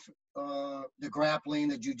stuff, the grappling,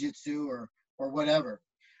 the jiu-jitsu, or whatever.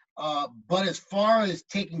 But as far as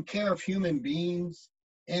taking care of human beings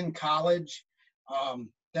in college,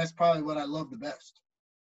 that's probably what I love the best.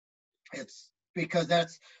 It's because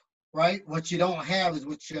that's right. What you don't have is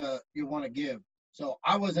what you want to give. So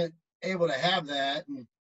I wasn't able to have that. And,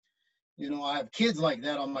 I have kids like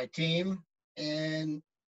that on my team. And,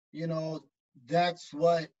 that's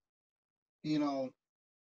what,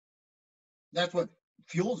 that's what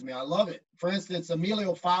fuels me. I love it. For instance,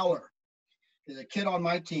 Emilio Fowler is a kid on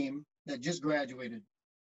my team that just graduated.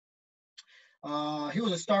 He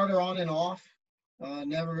was a starter on and off.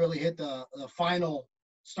 Never really hit the final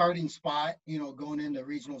starting spot, going into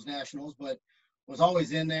regionals, nationals, but was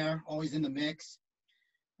always in there, always in the mix.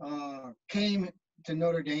 Came to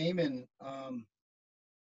Notre Dame and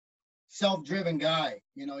self-driven guy.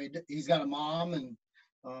 He's got a mom, and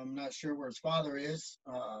I'm not sure where his father is,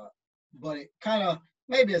 but it kind of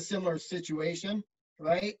maybe a similar situation,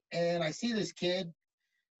 right? And I see this kid,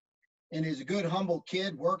 and he's a good, humble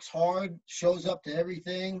kid, works hard, shows up to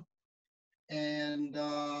everything. And,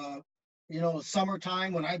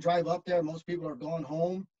 summertime, when I drive up there, most people are going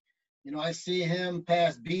home. I see him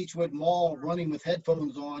past Beechwood Mall running with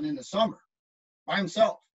headphones on in the summer by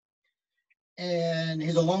himself. And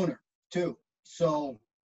he's a loner, too. So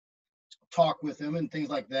talk with him and things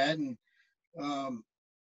like that. And,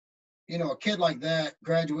 a kid like that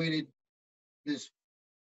graduated this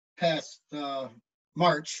past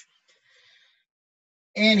March.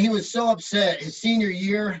 And he was so upset. His senior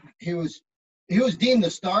year, he was deemed the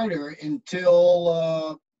starter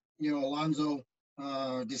until, Alonzo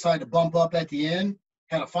decided to bump up at the end,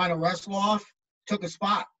 had a final wrestle off, took a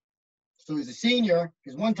spot. So he's a senior.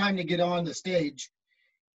 His one time to get on the stage,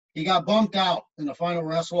 he got bumped out in the final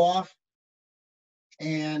wrestle off.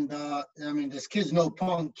 And, this kid's no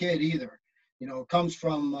punk kid either. Comes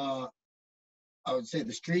from, I would say,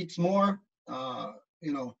 the streets more,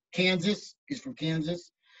 Kansas. He's from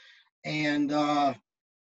Kansas. And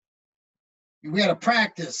we had a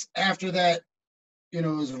practice after that. It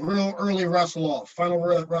was a real early wrestle off, final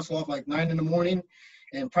wrestle off like 9 a.m,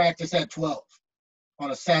 and practice at 12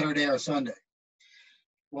 on a Saturday or Sunday.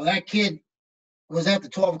 Well, that kid was at the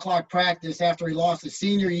 12 o'clock practice after he lost his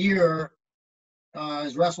senior year,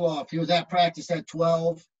 his wrestle off. He was at practice at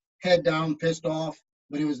 12, head down, pissed off,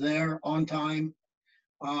 but he was there on time.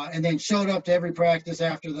 And then showed up to every practice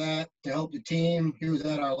after that to help the team. He was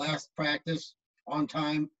at our last practice on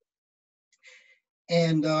time.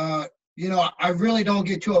 And, I really don't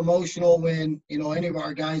get too emotional when, any of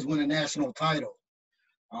our guys win a national title.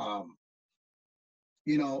 I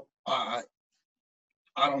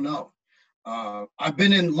don't know. I've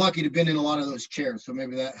been lucky to been in a lot of those chairs, so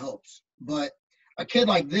maybe that helps. But a kid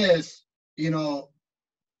like this,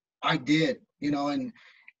 I did, and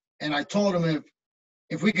I told him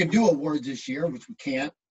if we could do awards this year, which we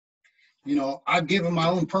can't, I'd give him my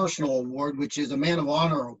own personal award, which is a Man of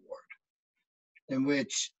Honor award, in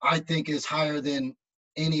which I think is higher than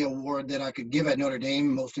any award that I could give at Notre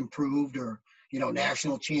Dame, most improved or,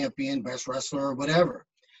 national champion, best wrestler, or whatever.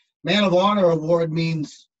 Man of Honor award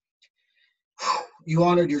means you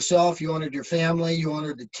honored yourself, you honored your family, you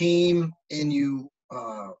honored the team, and you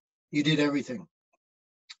did everything.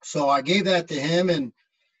 So I gave that to him, and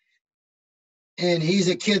he's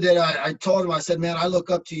a kid that I told him, I said, man, I look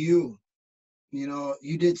up to you.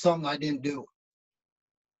 You did something I didn't do.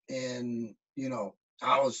 And,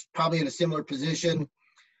 I was probably in a similar position,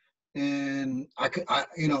 and I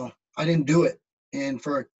didn't do it. And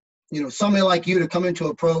for, somebody like you to come into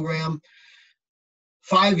a program,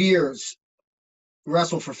 5 years,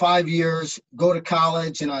 wrestle for 5 years, go to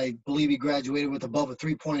college, and I believe he graduated with above a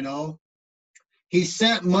 3.0. He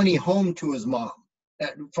sent money home to his mom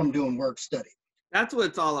from doing work study. That's what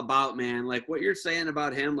it's all about, man. Like what you're saying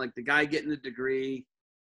about him, like the guy getting a degree,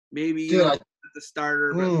 maybe you know, the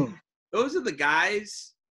starter, but those are the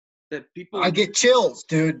guys that people. I get chills,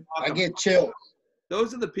 dude. I get chills.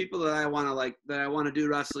 Those are the people that I want to do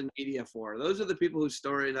wrestling media for. Those are the people whose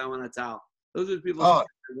stories I want to tell. Those are the people I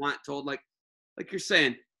want told. Like you're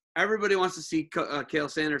saying, everybody wants to see Cael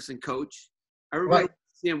Sanderson coach. Everybody wants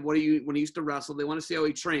to see him. When he used to wrestle, they want to see how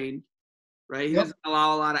he trained. Right? He doesn't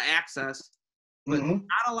allow a lot of access, but not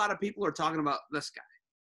a lot of people are talking about this guy.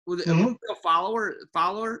 Was it Fowler?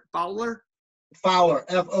 Fowler, Fowler,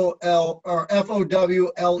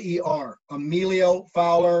 Emilio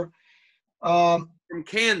Fowler. From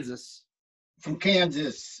Kansas.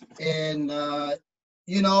 And,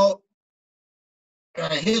 you know,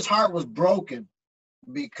 his heart was broken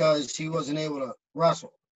because he wasn't able to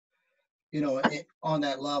wrestle, you know, on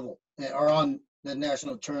that level or on the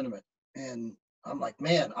national tournament. And I'm like,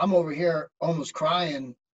 man, I'm over here almost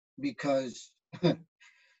crying because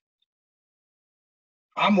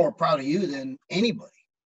I'm more proud of you than anybody.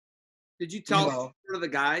 Did you tell one of the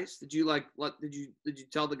guys? Did you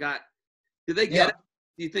tell the guy? Do they get it?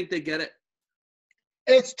 Do you think they get it?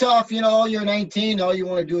 It's tough, you know, you're 19, all you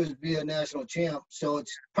want to do is be a national champ. So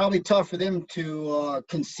it's probably tough for them to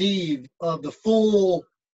conceive of the full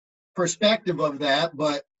perspective of that.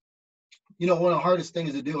 But, you know, one of the hardest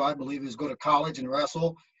things to do, I believe, is go to college and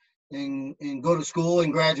wrestle and go to school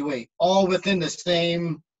and graduate, all within the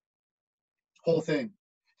same whole thing.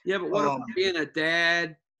 Yeah, but what about being a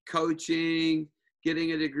dad, coaching,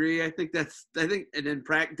 getting a degree? I think, and then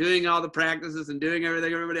doing all the practices and doing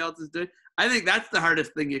everything everybody else is doing. I think that's the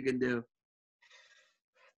hardest thing you can do.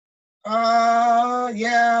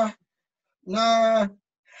 Yeah. Nah.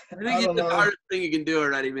 I think it's the hardest thing you can do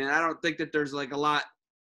already, man. I don't think that there's like a lot,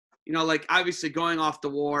 you know, like obviously going off to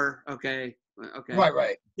war. Okay.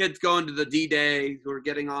 Right. Kids going to the D-Day who are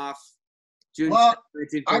getting off June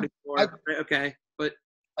 1944. Okay. But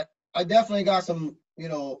I definitely got some, you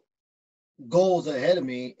know, goals ahead of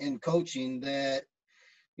me in coaching that,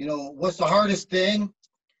 you know, what's the hardest thing?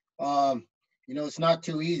 You know, it's not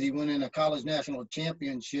too easy winning a college national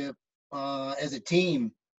championship as a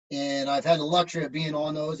team. And I've had the luxury of being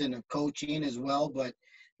on those and coaching as well. But,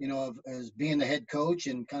 you know, as being the head coach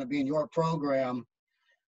and kind of being your program,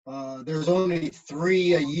 there's only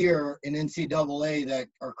 3 a year in NCAA that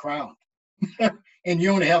are crowned. And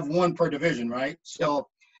you only have 1 per division, right? So,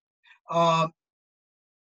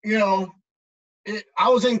 you know, I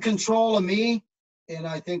was in control of me. And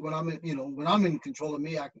I think when I'm in control of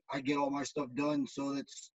me, I get all my stuff done. So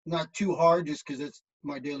it's not too hard just because it's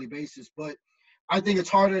my daily basis. But I think it's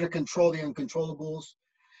harder to control the uncontrollables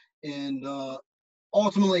and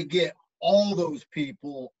ultimately get all those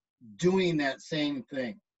people doing that same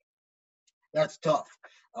thing. That's tough.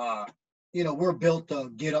 You know, we're built to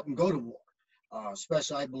get up and go to war,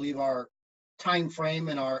 especially I believe our time frame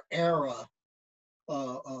and our era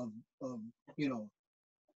of you know,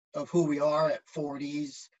 of who we are at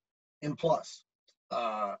 40s and plus.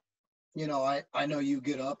 You know, I know you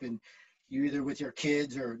get up and you either with your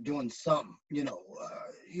kids or doing something, you know,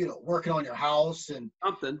 working on your house and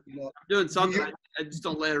something. You know, I'm doing something. I just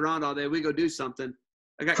don't lay around all day. We go do something.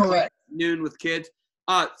 I got correct noon with kids.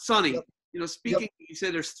 Sonny, you know, speaking, you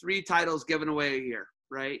said there's 3 titles given away a year,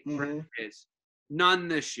 right? None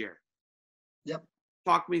this year. Yep.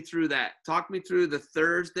 Talk me through that. Talk me through the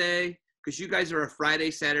Thursday, because you guys are a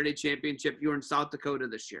Friday, Saturday championship. You were in South Dakota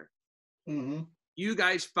this year. You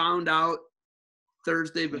guys found out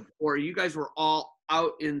Thursday before. You guys were all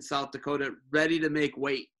out in South Dakota ready to make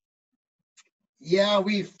weight. Yeah,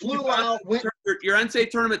 we flew out. Your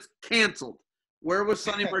NCAA tournament's canceled. Where was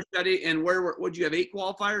Sonny Marchette, and what'd you have, 8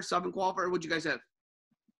 qualifiers, 7 qualifiers? What'd you guys have?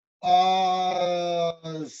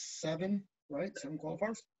 7, right? 7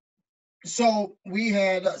 qualifiers. So we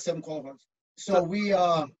had 7 qualifiers. So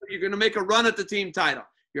you're going to make a run at the team title.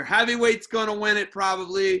 Your heavyweight's going to win it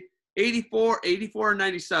probably. 84 and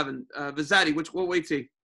 97. Vizzetti, what weight's he?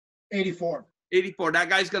 84. 84. That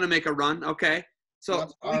guy's going to make a run. Okay. So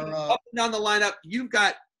up and down the lineup, you've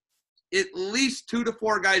got at least 2 to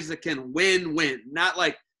 4 guys that can win. Not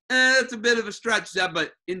like, that's a bit of a stretch, Zeb,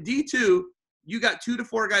 but in D2, you got 2 to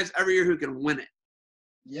 4 guys every year who can win it.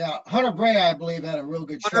 Yeah, Hunter Bray, I believe, had a real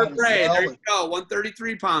good shot. Hunter Bray, there you go,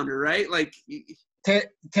 133-pounder, right? Like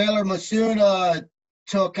Taylor Masuna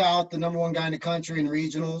took out the #1 guy in the country in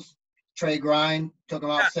regionals. Trey Grind took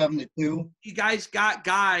him out 7-2. You guys got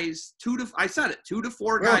guys 2 to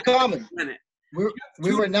 4 we guys. We're coming. Win it.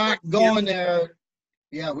 We were not going there.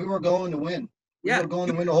 Yeah, we were going to win. We were going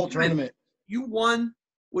to win the whole tournament. You won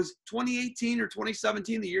was 2018 or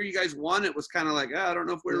 2017 the year you guys won? It was kind of like, I don't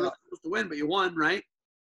know if we were really supposed to win, but you won, right?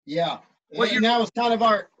 Yeah. What And that was kind of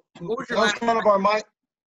our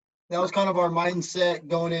mindset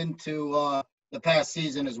going into the past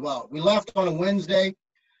season as well. We left on a Wednesday,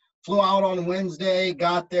 flew out on a Wednesday,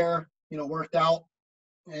 got there, worked out.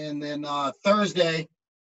 And then Thursday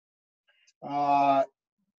I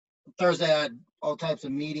had all types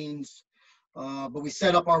of meetings, but we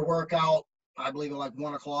set up our workout, I believe at like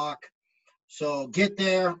 1:00. So get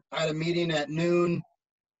there, I had a meeting at noon,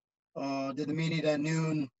 did the meeting at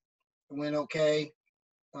noon, went okay,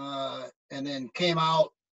 and then came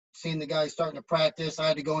out, seen the guys starting to practice. I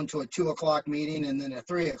had to go into a 2:00 meeting and then a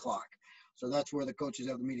 3:00. So that's where the coaches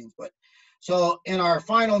have the meetings. But so in our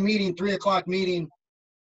final meeting, 3:00 meeting,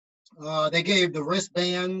 they gave the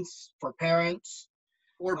wristbands for parents.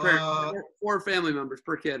 Four family members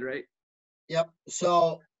per kid, right? Yep.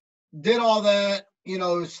 So did all that,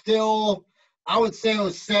 still, I would say it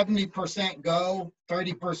was 70% go,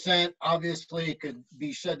 30% obviously could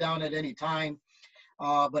be shut down at any time.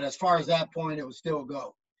 But as far as that point, it was still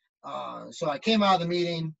go. So I came out of the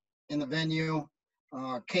meeting in the venue,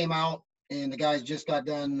 came out, and the guys just got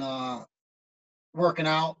done working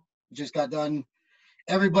out, just got done.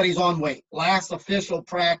 Everybody's on weight. Last official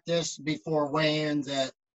practice before weigh-ins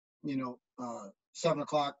at,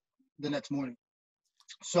 7:00 the next morning.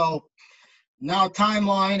 So now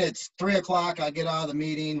timeline, it's 3:00. I get out of the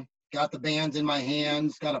meeting, got the bands in my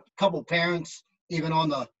hands, got a couple parents even on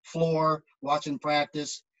the floor watching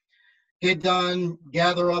practice. Get done,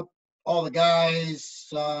 gather up all the guys.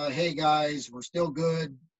 Hey guys, we're still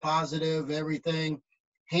good, positive, everything.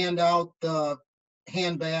 Hand out the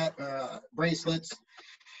bracelets.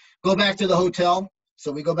 Go back to the hotel.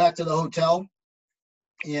 So we go back to the hotel,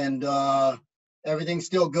 and everything's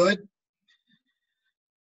still good.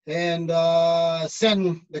 And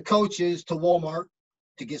send the coaches to Walmart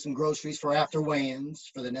to get some groceries for after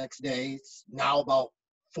weigh-ins for the next day. It's now about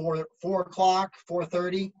 4:00,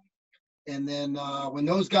 4:30. And then when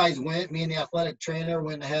those guys went, me and the athletic trainer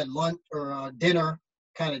went and had lunch or dinner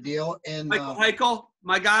kind of deal. And Michael Heichel,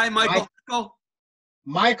 my guy, Michael Heichel.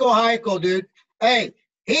 Michael Heichel, dude. Hey,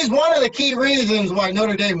 he's one of the key reasons why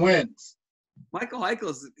Notre Dame wins. Michael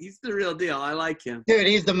Heichel, he's the real deal. I like him. Dude,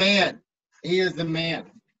 he's the man. He is the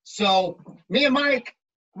man. So me and Mike,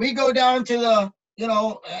 we go down to the,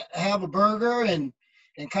 have a burger and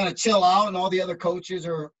kind of chill out, and all the other coaches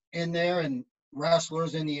are in there and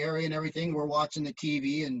wrestlers in the area and everything. We're watching the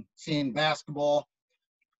TV and seeing basketball,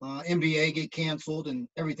 NBA get canceled and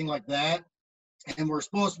everything like that. And we're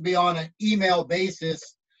supposed to be on an email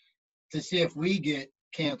basis to see if we get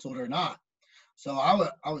canceled or not. So I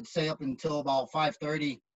would say up until about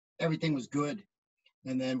 5:30, everything was good.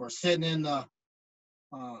 And then we're sitting in the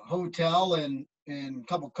hotel, and a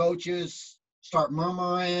couple coaches start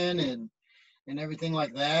murmuring and everything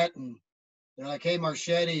like that. And they're like, hey,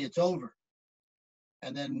 Marchette, it's over.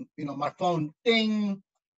 And then, my phone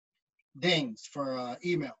dings for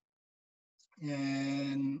email.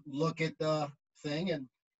 And look at the thing, and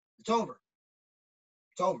it's over.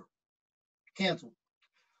 It's over. Canceled.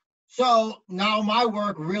 So now my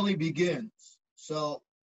work really begins. So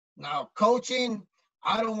now coaching,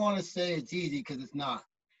 I don't want to say it's easy because it's not.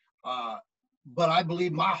 But I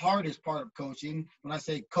believe my hardest part of coaching, when I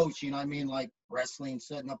say coaching, I mean like wrestling,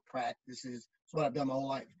 setting up practices. That's what I've done my whole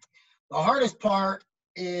life. The hardest part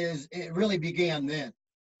is it really began then.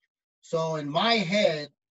 So in my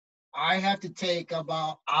head, I have to take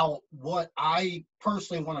out what I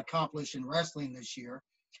personally want to accomplish in wrestling this year,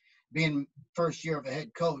 being first year of a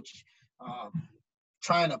head coach,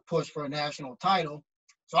 trying to push for a national title.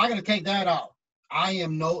 So I got to take that out. I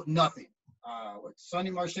am nothing. What Sonny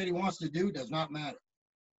Marchette wants to do does not matter.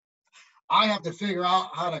 I have to figure out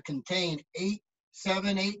how to contain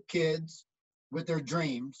 7, 8 kids with their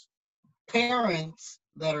dreams, parents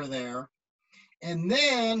that are there, and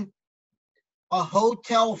then a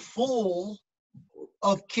hotel full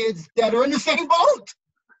of kids that are in the same boat.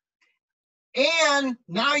 And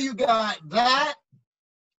now you got that.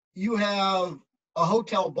 You have a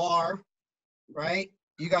hotel bar, right?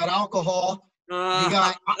 You got alcohol. You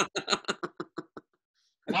got.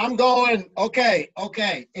 And I'm going, okay.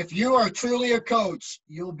 If you are truly a coach,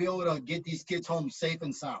 you'll be able to get these kids home safe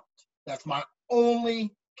and sound. That's my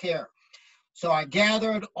only care. So I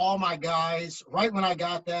gathered all my guys. Right when I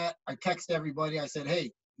got that, I texted everybody. I said,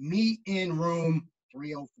 hey, meet in room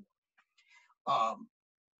 304.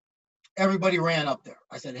 Everybody ran up there.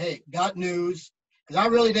 I said, hey, got news. Because I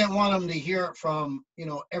really didn't want them to hear it from,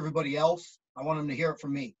 everybody else. I want them to hear it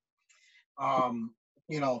from me.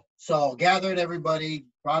 So gathered everybody,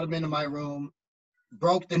 brought them into my room.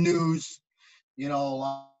 broke the news. You know, a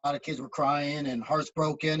lot of kids were crying and hearts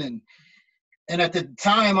broken. And at the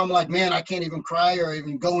time, I'm like, man, I can't even cry or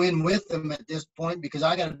even go in with them at this point because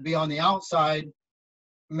I got to be on the outside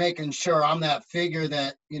making sure I'm that figure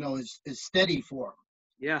that, you know, is steady for them.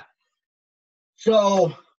 Yeah.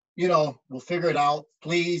 So, you know, we'll figure it out.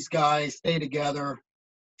 Please, guys, stay together.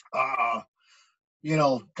 You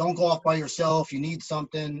know, don't go off by yourself. You need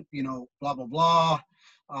something, you know, blah, blah,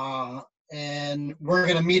 blah. And we're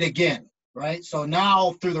going to meet again, right? So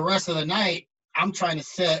now through the rest of the night, I'm trying to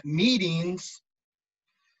set meetings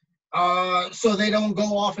so they don't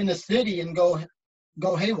go off in the city and go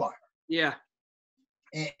haywire. Yeah.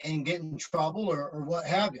 And get in trouble or what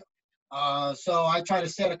have you. So I try to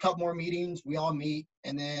set a couple more meetings. We all meet,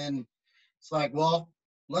 and then it's like, well,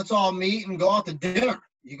 let's all meet and go out to dinner.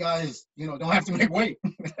 You guys, you know, don't have to make weight.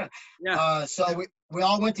 Yeah. So we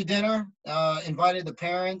all went to dinner, invited the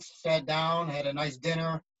parents, sat down, had a nice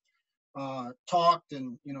dinner, talked,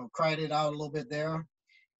 and, you know, cried it out a little bit there.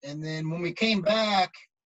 And then when we came back,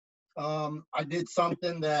 I did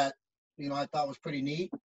something that, you know, I thought was pretty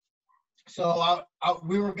neat. So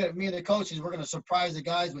me and the coaches were going to surprise the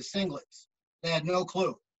guys with singlets. They had no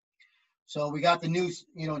clue. So we got the new,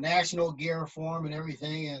 you know, national gear for them and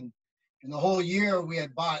everything. And in the whole year, we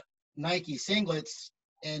had bought Nike singlets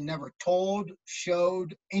and never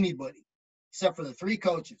showed anybody except for the 3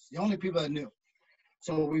 coaches, the only people that knew.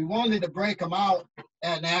 So we wanted to break them out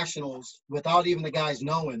at nationals without even the guys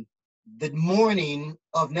knowing the morning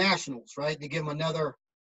of nationals, right? To give them another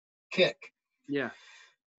kick. Yeah.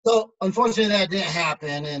 So unfortunately that didn't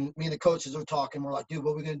happen, and me and the coaches were talking. We're like, dude,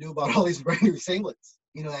 what are we gonna do about all these brand new singlets?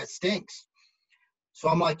 You know, that stinks. So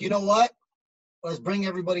I'm like, you know what? Let's bring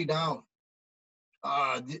everybody down.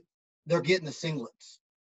 They're getting the singlets.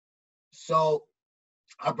 So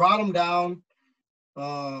I brought them down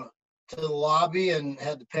to the lobby and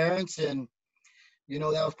had the parents, and you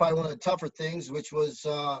know, that was probably one of the tougher things, which was,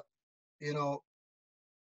 you know,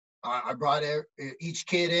 I brought each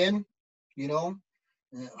kid in, you know,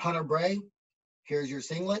 Hunter Bray, here's your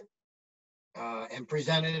singlet, and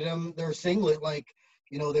presented them their singlet like,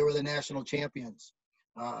 you know, they were the national champions.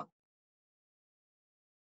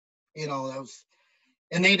 You know, that was,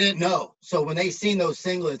 and they didn't know. So when they seen those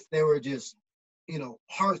singlets, they were just, you know,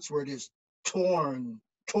 hearts were just torn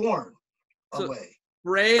away.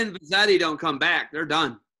 Bray and Vazzetti don't come back. They're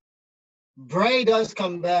done. Bray does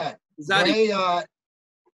come back. Bray,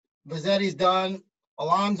 Vazzetti's done.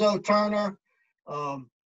 Alonzo Turner,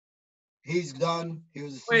 he's done. He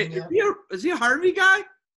was a senior. Wait, is he a Harvey guy?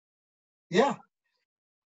 Yeah.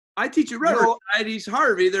 I teach at Riverside. He's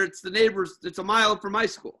Harvey. It's the neighbors. It's a mile from my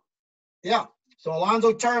school. Yeah. So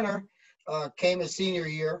Alonzo Turner came his senior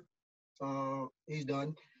year. He's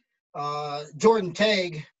done. Jordan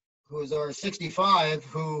Tague, who is our 65,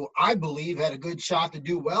 who I believe had a good shot to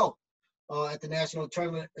do well at the national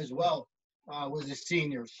tournament as well, was a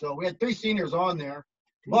senior. So we had 3 seniors on there.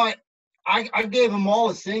 But I gave them all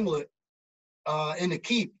a singlet in the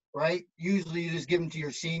keep, right? Usually you just give them to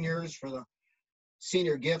your seniors for the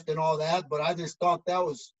senior gift and all that. But I just thought that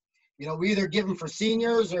was, you know, we either give them for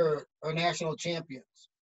seniors or national champions.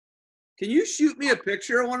 Can you shoot me a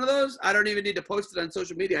picture of one of those? I don't even need to post it on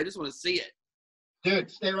social media. I just want to see it.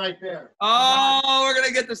 Dude, stay right there. Oh, we're going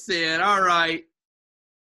to get to see it. All right.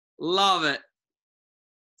 Love it.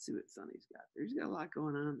 Let's see what Sonny's got. He's got a lot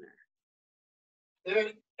going on there.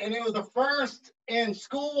 Dude, and it was the first in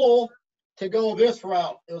school to go this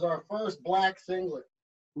route. It was our first black singlet.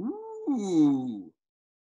 Ooh.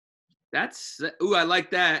 I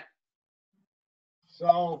like that.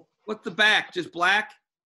 So. What's the back? Just black?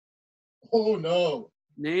 Oh, no.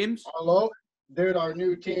 Names? Dude, our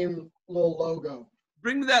new team little logo.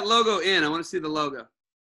 Bring me that logo in. I want to see the logo.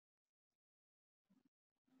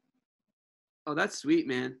 Oh, that's sweet,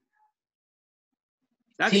 man.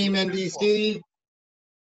 That's Team NBC.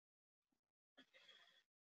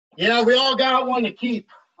 Yeah, we all got one to keep.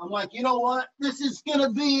 I'm like, you know what? This is going to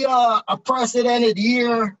be a precedented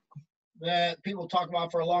year that people talk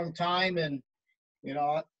about for a long time. And, you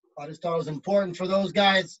know, I just thought it was important for those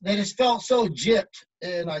guys. They just felt so gypped.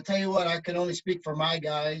 And I tell you what, I can only speak for my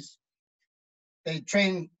guys. They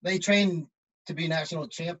trained to be national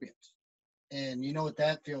champions. And you know what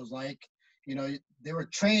that feels like. You know, they were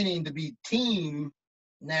training to be team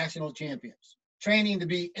national champions, training to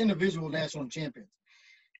be individual national champions.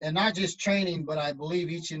 And not just training, but I believe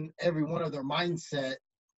each and every one of their mindset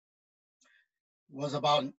was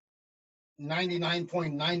about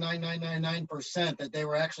 99.99999% that they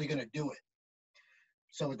were actually going to do it.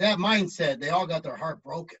 So with that mindset, they all got their heart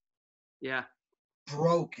broken. Yeah.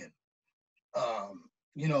 Broken.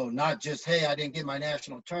 you know, not just, hey, I didn't get my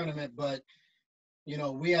national tournament, but, you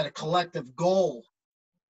know, we had a collective goal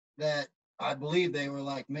that I believe they were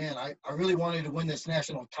like, man, I really wanted to win this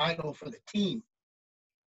national title for the team.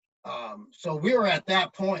 So we were at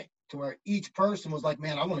that point to where each person was like,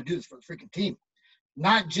 man, I want to do this for the freaking team.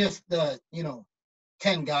 Not just the, you know,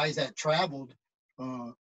 10 guys that traveled,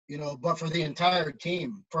 you know, but for the entire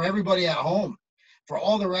team, for everybody at home, for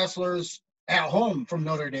all the wrestlers at home from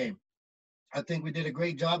Notre Dame. I think we did a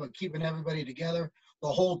great job of keeping everybody together, the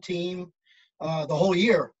whole team, the whole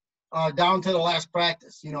year, down to the last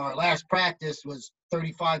practice. You know, our last practice was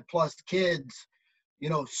 35 plus kids, you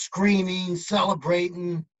know, screaming,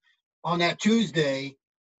 celebrating on that Tuesday.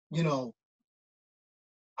 You know,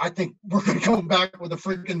 I think we're going to come back with a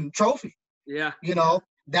freaking trophy. Yeah. You know,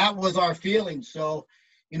 that was our feeling. So,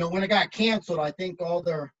 you know, when it got canceled, I think all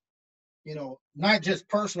their, you know, not just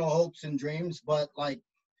personal hopes and dreams, but like,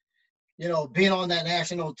 you know, being on that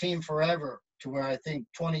national team forever to where I think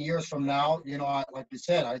 20 years from now, you know, like you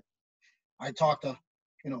said, I talked to,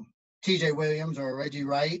 you know, TJ Williams or Reggie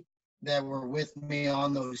Wright that were with me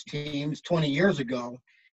on those teams 20 years ago.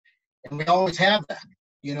 And we always have that,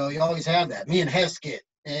 you know, you always have that. Me and Heskett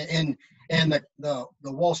and the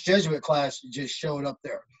Walsh Jesuit class just showed up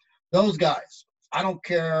there. Those guys, I don't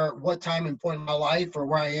care what time and point in my life or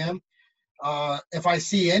where I am. If I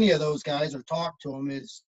see any of those guys or talk to them,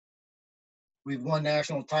 we've won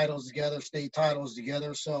national titles together, state titles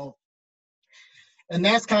together. So, and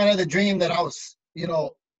that's kind of the dream that I was, you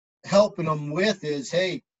know, helping them with is,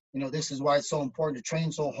 hey, you know, this is why it's so important to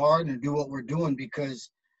train so hard and do what we're doing because,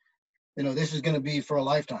 you know, this is going to be for a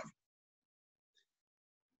lifetime.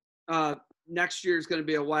 Next year is going to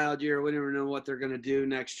be a wild year. We never know what they're going to do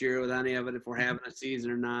next year with any of it, if we're Mm-hmm. having a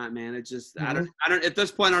season or not, man. It's just, Mm-hmm. I don't, at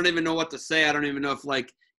this point, I don't even know what to say. I don't even know if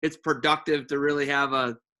like it's productive to really have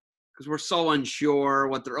because we're so unsure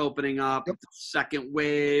what they're opening up, Yep. the second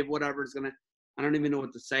wave, whatever is going to, I don't even know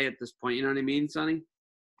what to say at this point. You know what I mean, Sonny?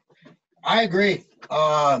 I agree.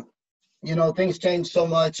 You know, things change so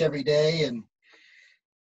much every day and,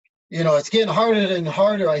 you know, it's getting harder and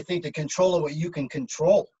harder, I think, to control what you can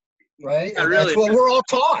control, right? Yeah, And really. that's what we're all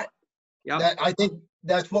taught. Yep. I think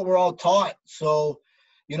that's what we're all taught. So,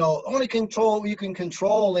 you know, only control what you can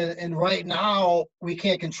control. And right now, we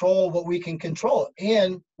can't control what we can control.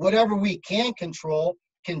 And whatever we can control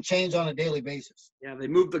can change on a daily basis. Yeah, they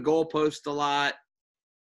move the goalpost a lot.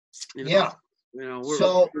 You know, Yeah. You know, we're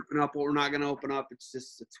So, open up what we're not going to open up. It's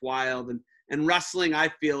just, it's wild. And wrestling, I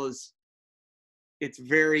feel, it's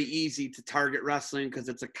very easy to target wrestling because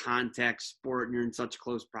it's a contact sport and you're in such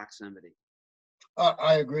close proximity.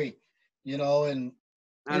 I agree. You know, and,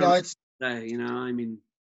 I you don't know, it's, say, you know, I mean,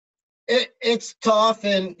 it's tough.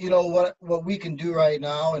 And, you know, what we can do right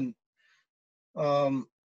now. And,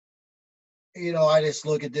 you know, I just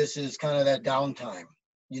look at this as kind of that downtime.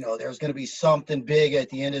 You know, there's going to be something big at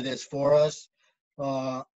the end of this for us.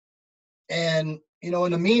 And, you know,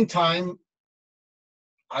 in the meantime,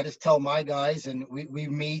 I just tell my guys, and we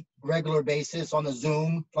meet regular basis on the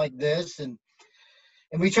Zoom like this, and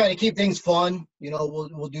we try to keep things fun. You know,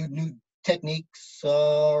 we'll do new techniques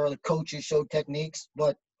or the coaches show techniques,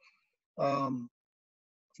 but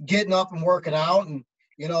getting up and working out, and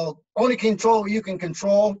you know, only control what you can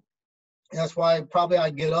control. That's why probably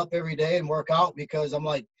I get up every day and work out because I'm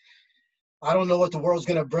like, I don't know what the world's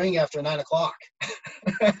going to bring after 9 o'clock.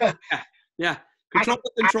 Yeah. Control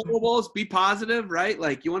the controllables, be positive, right?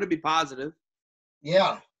 Like you want to be positive.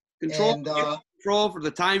 Yeah. Control, and, control for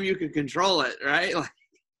the time you can control it, right? Like,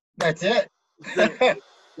 that's it.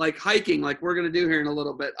 Like hiking, like we're going to do here in a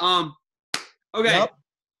little bit. Okay. Yep.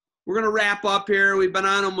 We're going to wrap up here. We've been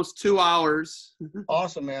on almost 2 hours.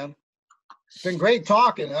 Awesome, man. It's been great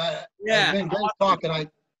talking. It's been great talking. I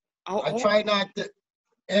try not to,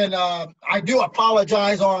 and I do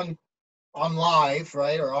apologize on live,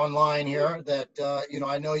 right, or online here that, you know,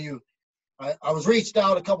 I know I was reached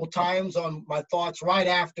out a couple times on my thoughts right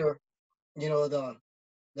after, you know, the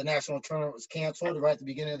national tournament was canceled right at the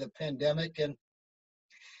beginning of the pandemic. And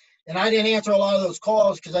I didn't answer a lot of those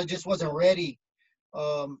calls because I just wasn't ready,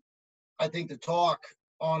 I think, to talk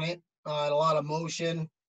on it. I had a lot of emotion.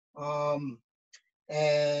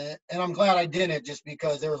 And I'm glad I didn't just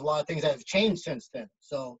because there was a lot of things that have changed since then.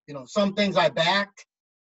 So, you know, some things I backed,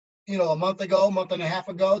 you know, a month and a half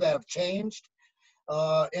ago that have changed.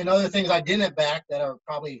 And other things I didn't back that are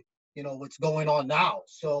probably, you know, what's going on now.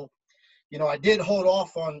 So, you know, I did hold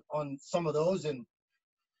off on some of those. And,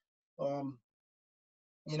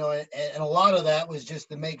 you know, and a lot of that was just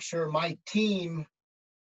to make sure my team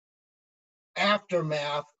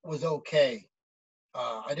aftermath was okay.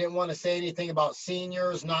 I didn't want to say anything about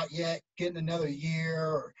seniors not yet getting another year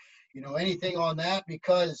or, anything on that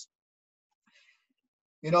because,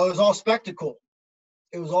 it was all spectacle.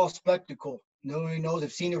 It was all spectacle. Nobody knows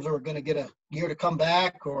if seniors are going to get a year to come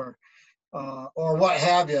back or what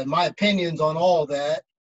have you. My opinions on all of that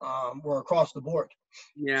were across the board.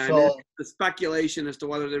 Yeah, so, and the speculation as to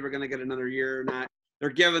whether they were going to get another year or not. They're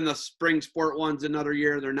giving the spring sport ones another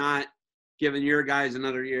year. They're not giving your guys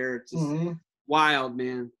another year. It's just wild,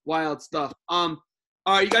 man. Wild stuff. All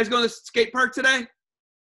right, you guys going to the skate park today?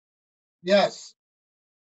 Yes.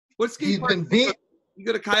 What skate park? You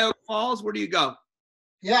go to Cuyahoga Falls? Where do you go?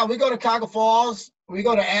 Yeah, we go to Cuyahoga Falls. We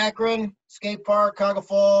go to Akron skate park, Cuyahoga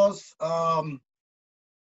Falls. I'd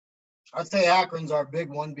say Akron's our big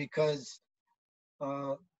one because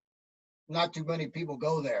not too many people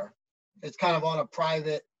go there. It's kind of on a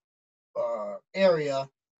private area.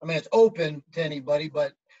 I mean, it's open to anybody,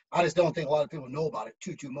 but I just don't think a lot of people know about it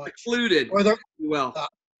too much. Secluded.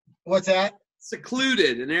 What's that?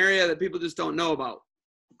 Secluded, an area that people just don't know about.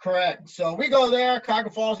 Correct. So we go there. Cuyahoga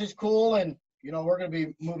Falls is cool, and we're going to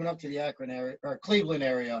be moving up to the Akron area or Cleveland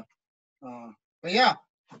area. But yeah,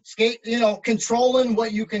 skate. Controlling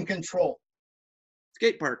what you can control.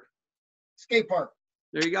 Skate park. Skate park.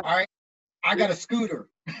 There you go. All right. I got a scooter.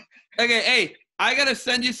 Okay. Hey, I got to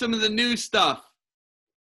send you some of the new stuff.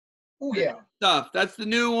 Oh yeah. Stuff. That's the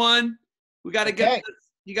new one. We got to get this.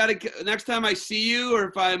 You got to next time I see you, or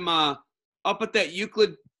if I'm up at that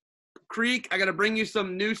Euclid Creek, I got to bring you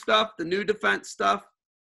some new stuff, the new defense stuff.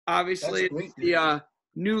 Obviously, the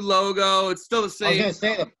new logo. It's still the same. I was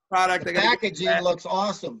going to say product. The packaging looks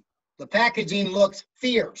awesome. The packaging looks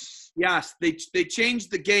fierce. Yes, they changed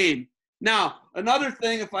the game. Now, another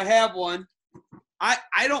thing, if I have one,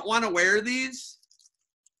 I don't want to wear these,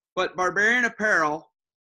 but Barbarian Apparel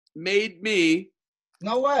made me.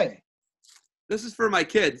 No way. This is for my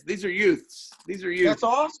kids. These are youths. That's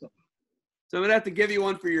awesome. So I'm gonna have to give you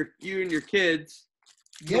one for you and your kids.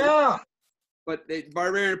 Yeah. But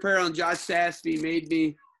Barbarian Apparel and Josh Sasty made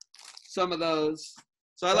me some of those.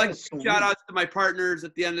 So I like to shout outs to my partners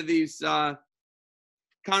at the end of these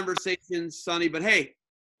conversations, Sonny. But hey,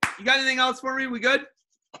 you got anything else for me? We good?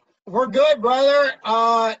 We're good, brother.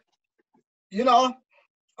 I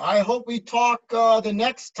hope we talk the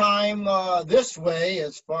next time this way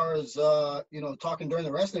as far as, talking during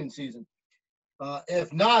the wrestling season.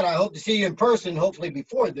 If not, I hope to see you in person, hopefully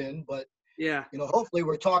before then. But, yeah, hopefully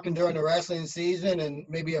we're talking during the wrestling season and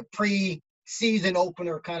maybe a pre-season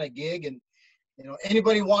opener kind of gig. And,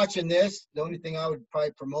 anybody watching this, the only thing I would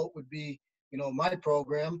probably promote would be, my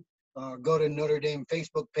program. Go to Notre Dame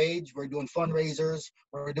Facebook page. We're doing fundraisers.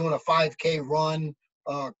 We're doing a 5K run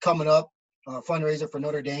coming up, fundraiser for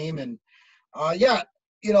Notre Dame. And,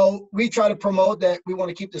 we try to promote that we want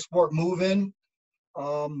to keep the sport moving.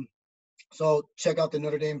 So check out the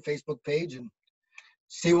Notre Dame Facebook page and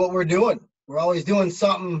see what we're doing. We're always doing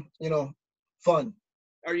something, fun.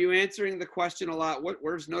 Are you answering the question a lot?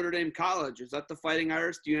 Where's Notre Dame College? Is that the Fighting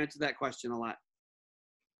Irish? Do you answer that question a lot?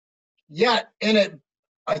 Yeah, and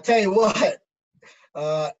I tell you what,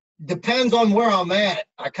 depends on where I'm at.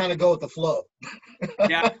 I kind of go with the flow.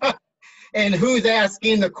 Yeah. And who's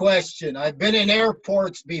asking the question? I've been in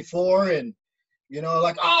airports before and,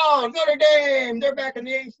 oh, Notre Dame, they're back in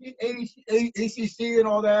the ACC and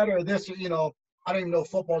all that, or this, I don't even know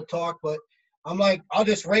football talk, but I'm like, I'll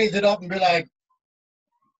just raise it up and be like,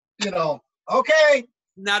 okay.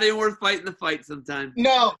 Not even worth fighting the fight sometimes.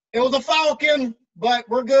 No, it was a Falcon, but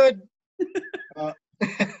we're good. All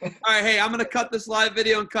right, hey, I'm going to cut this live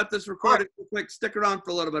video and cut this recording real quick. Stick around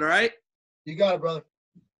for a little bit, all right? You got it, brother.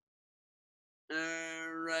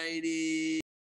 All righty.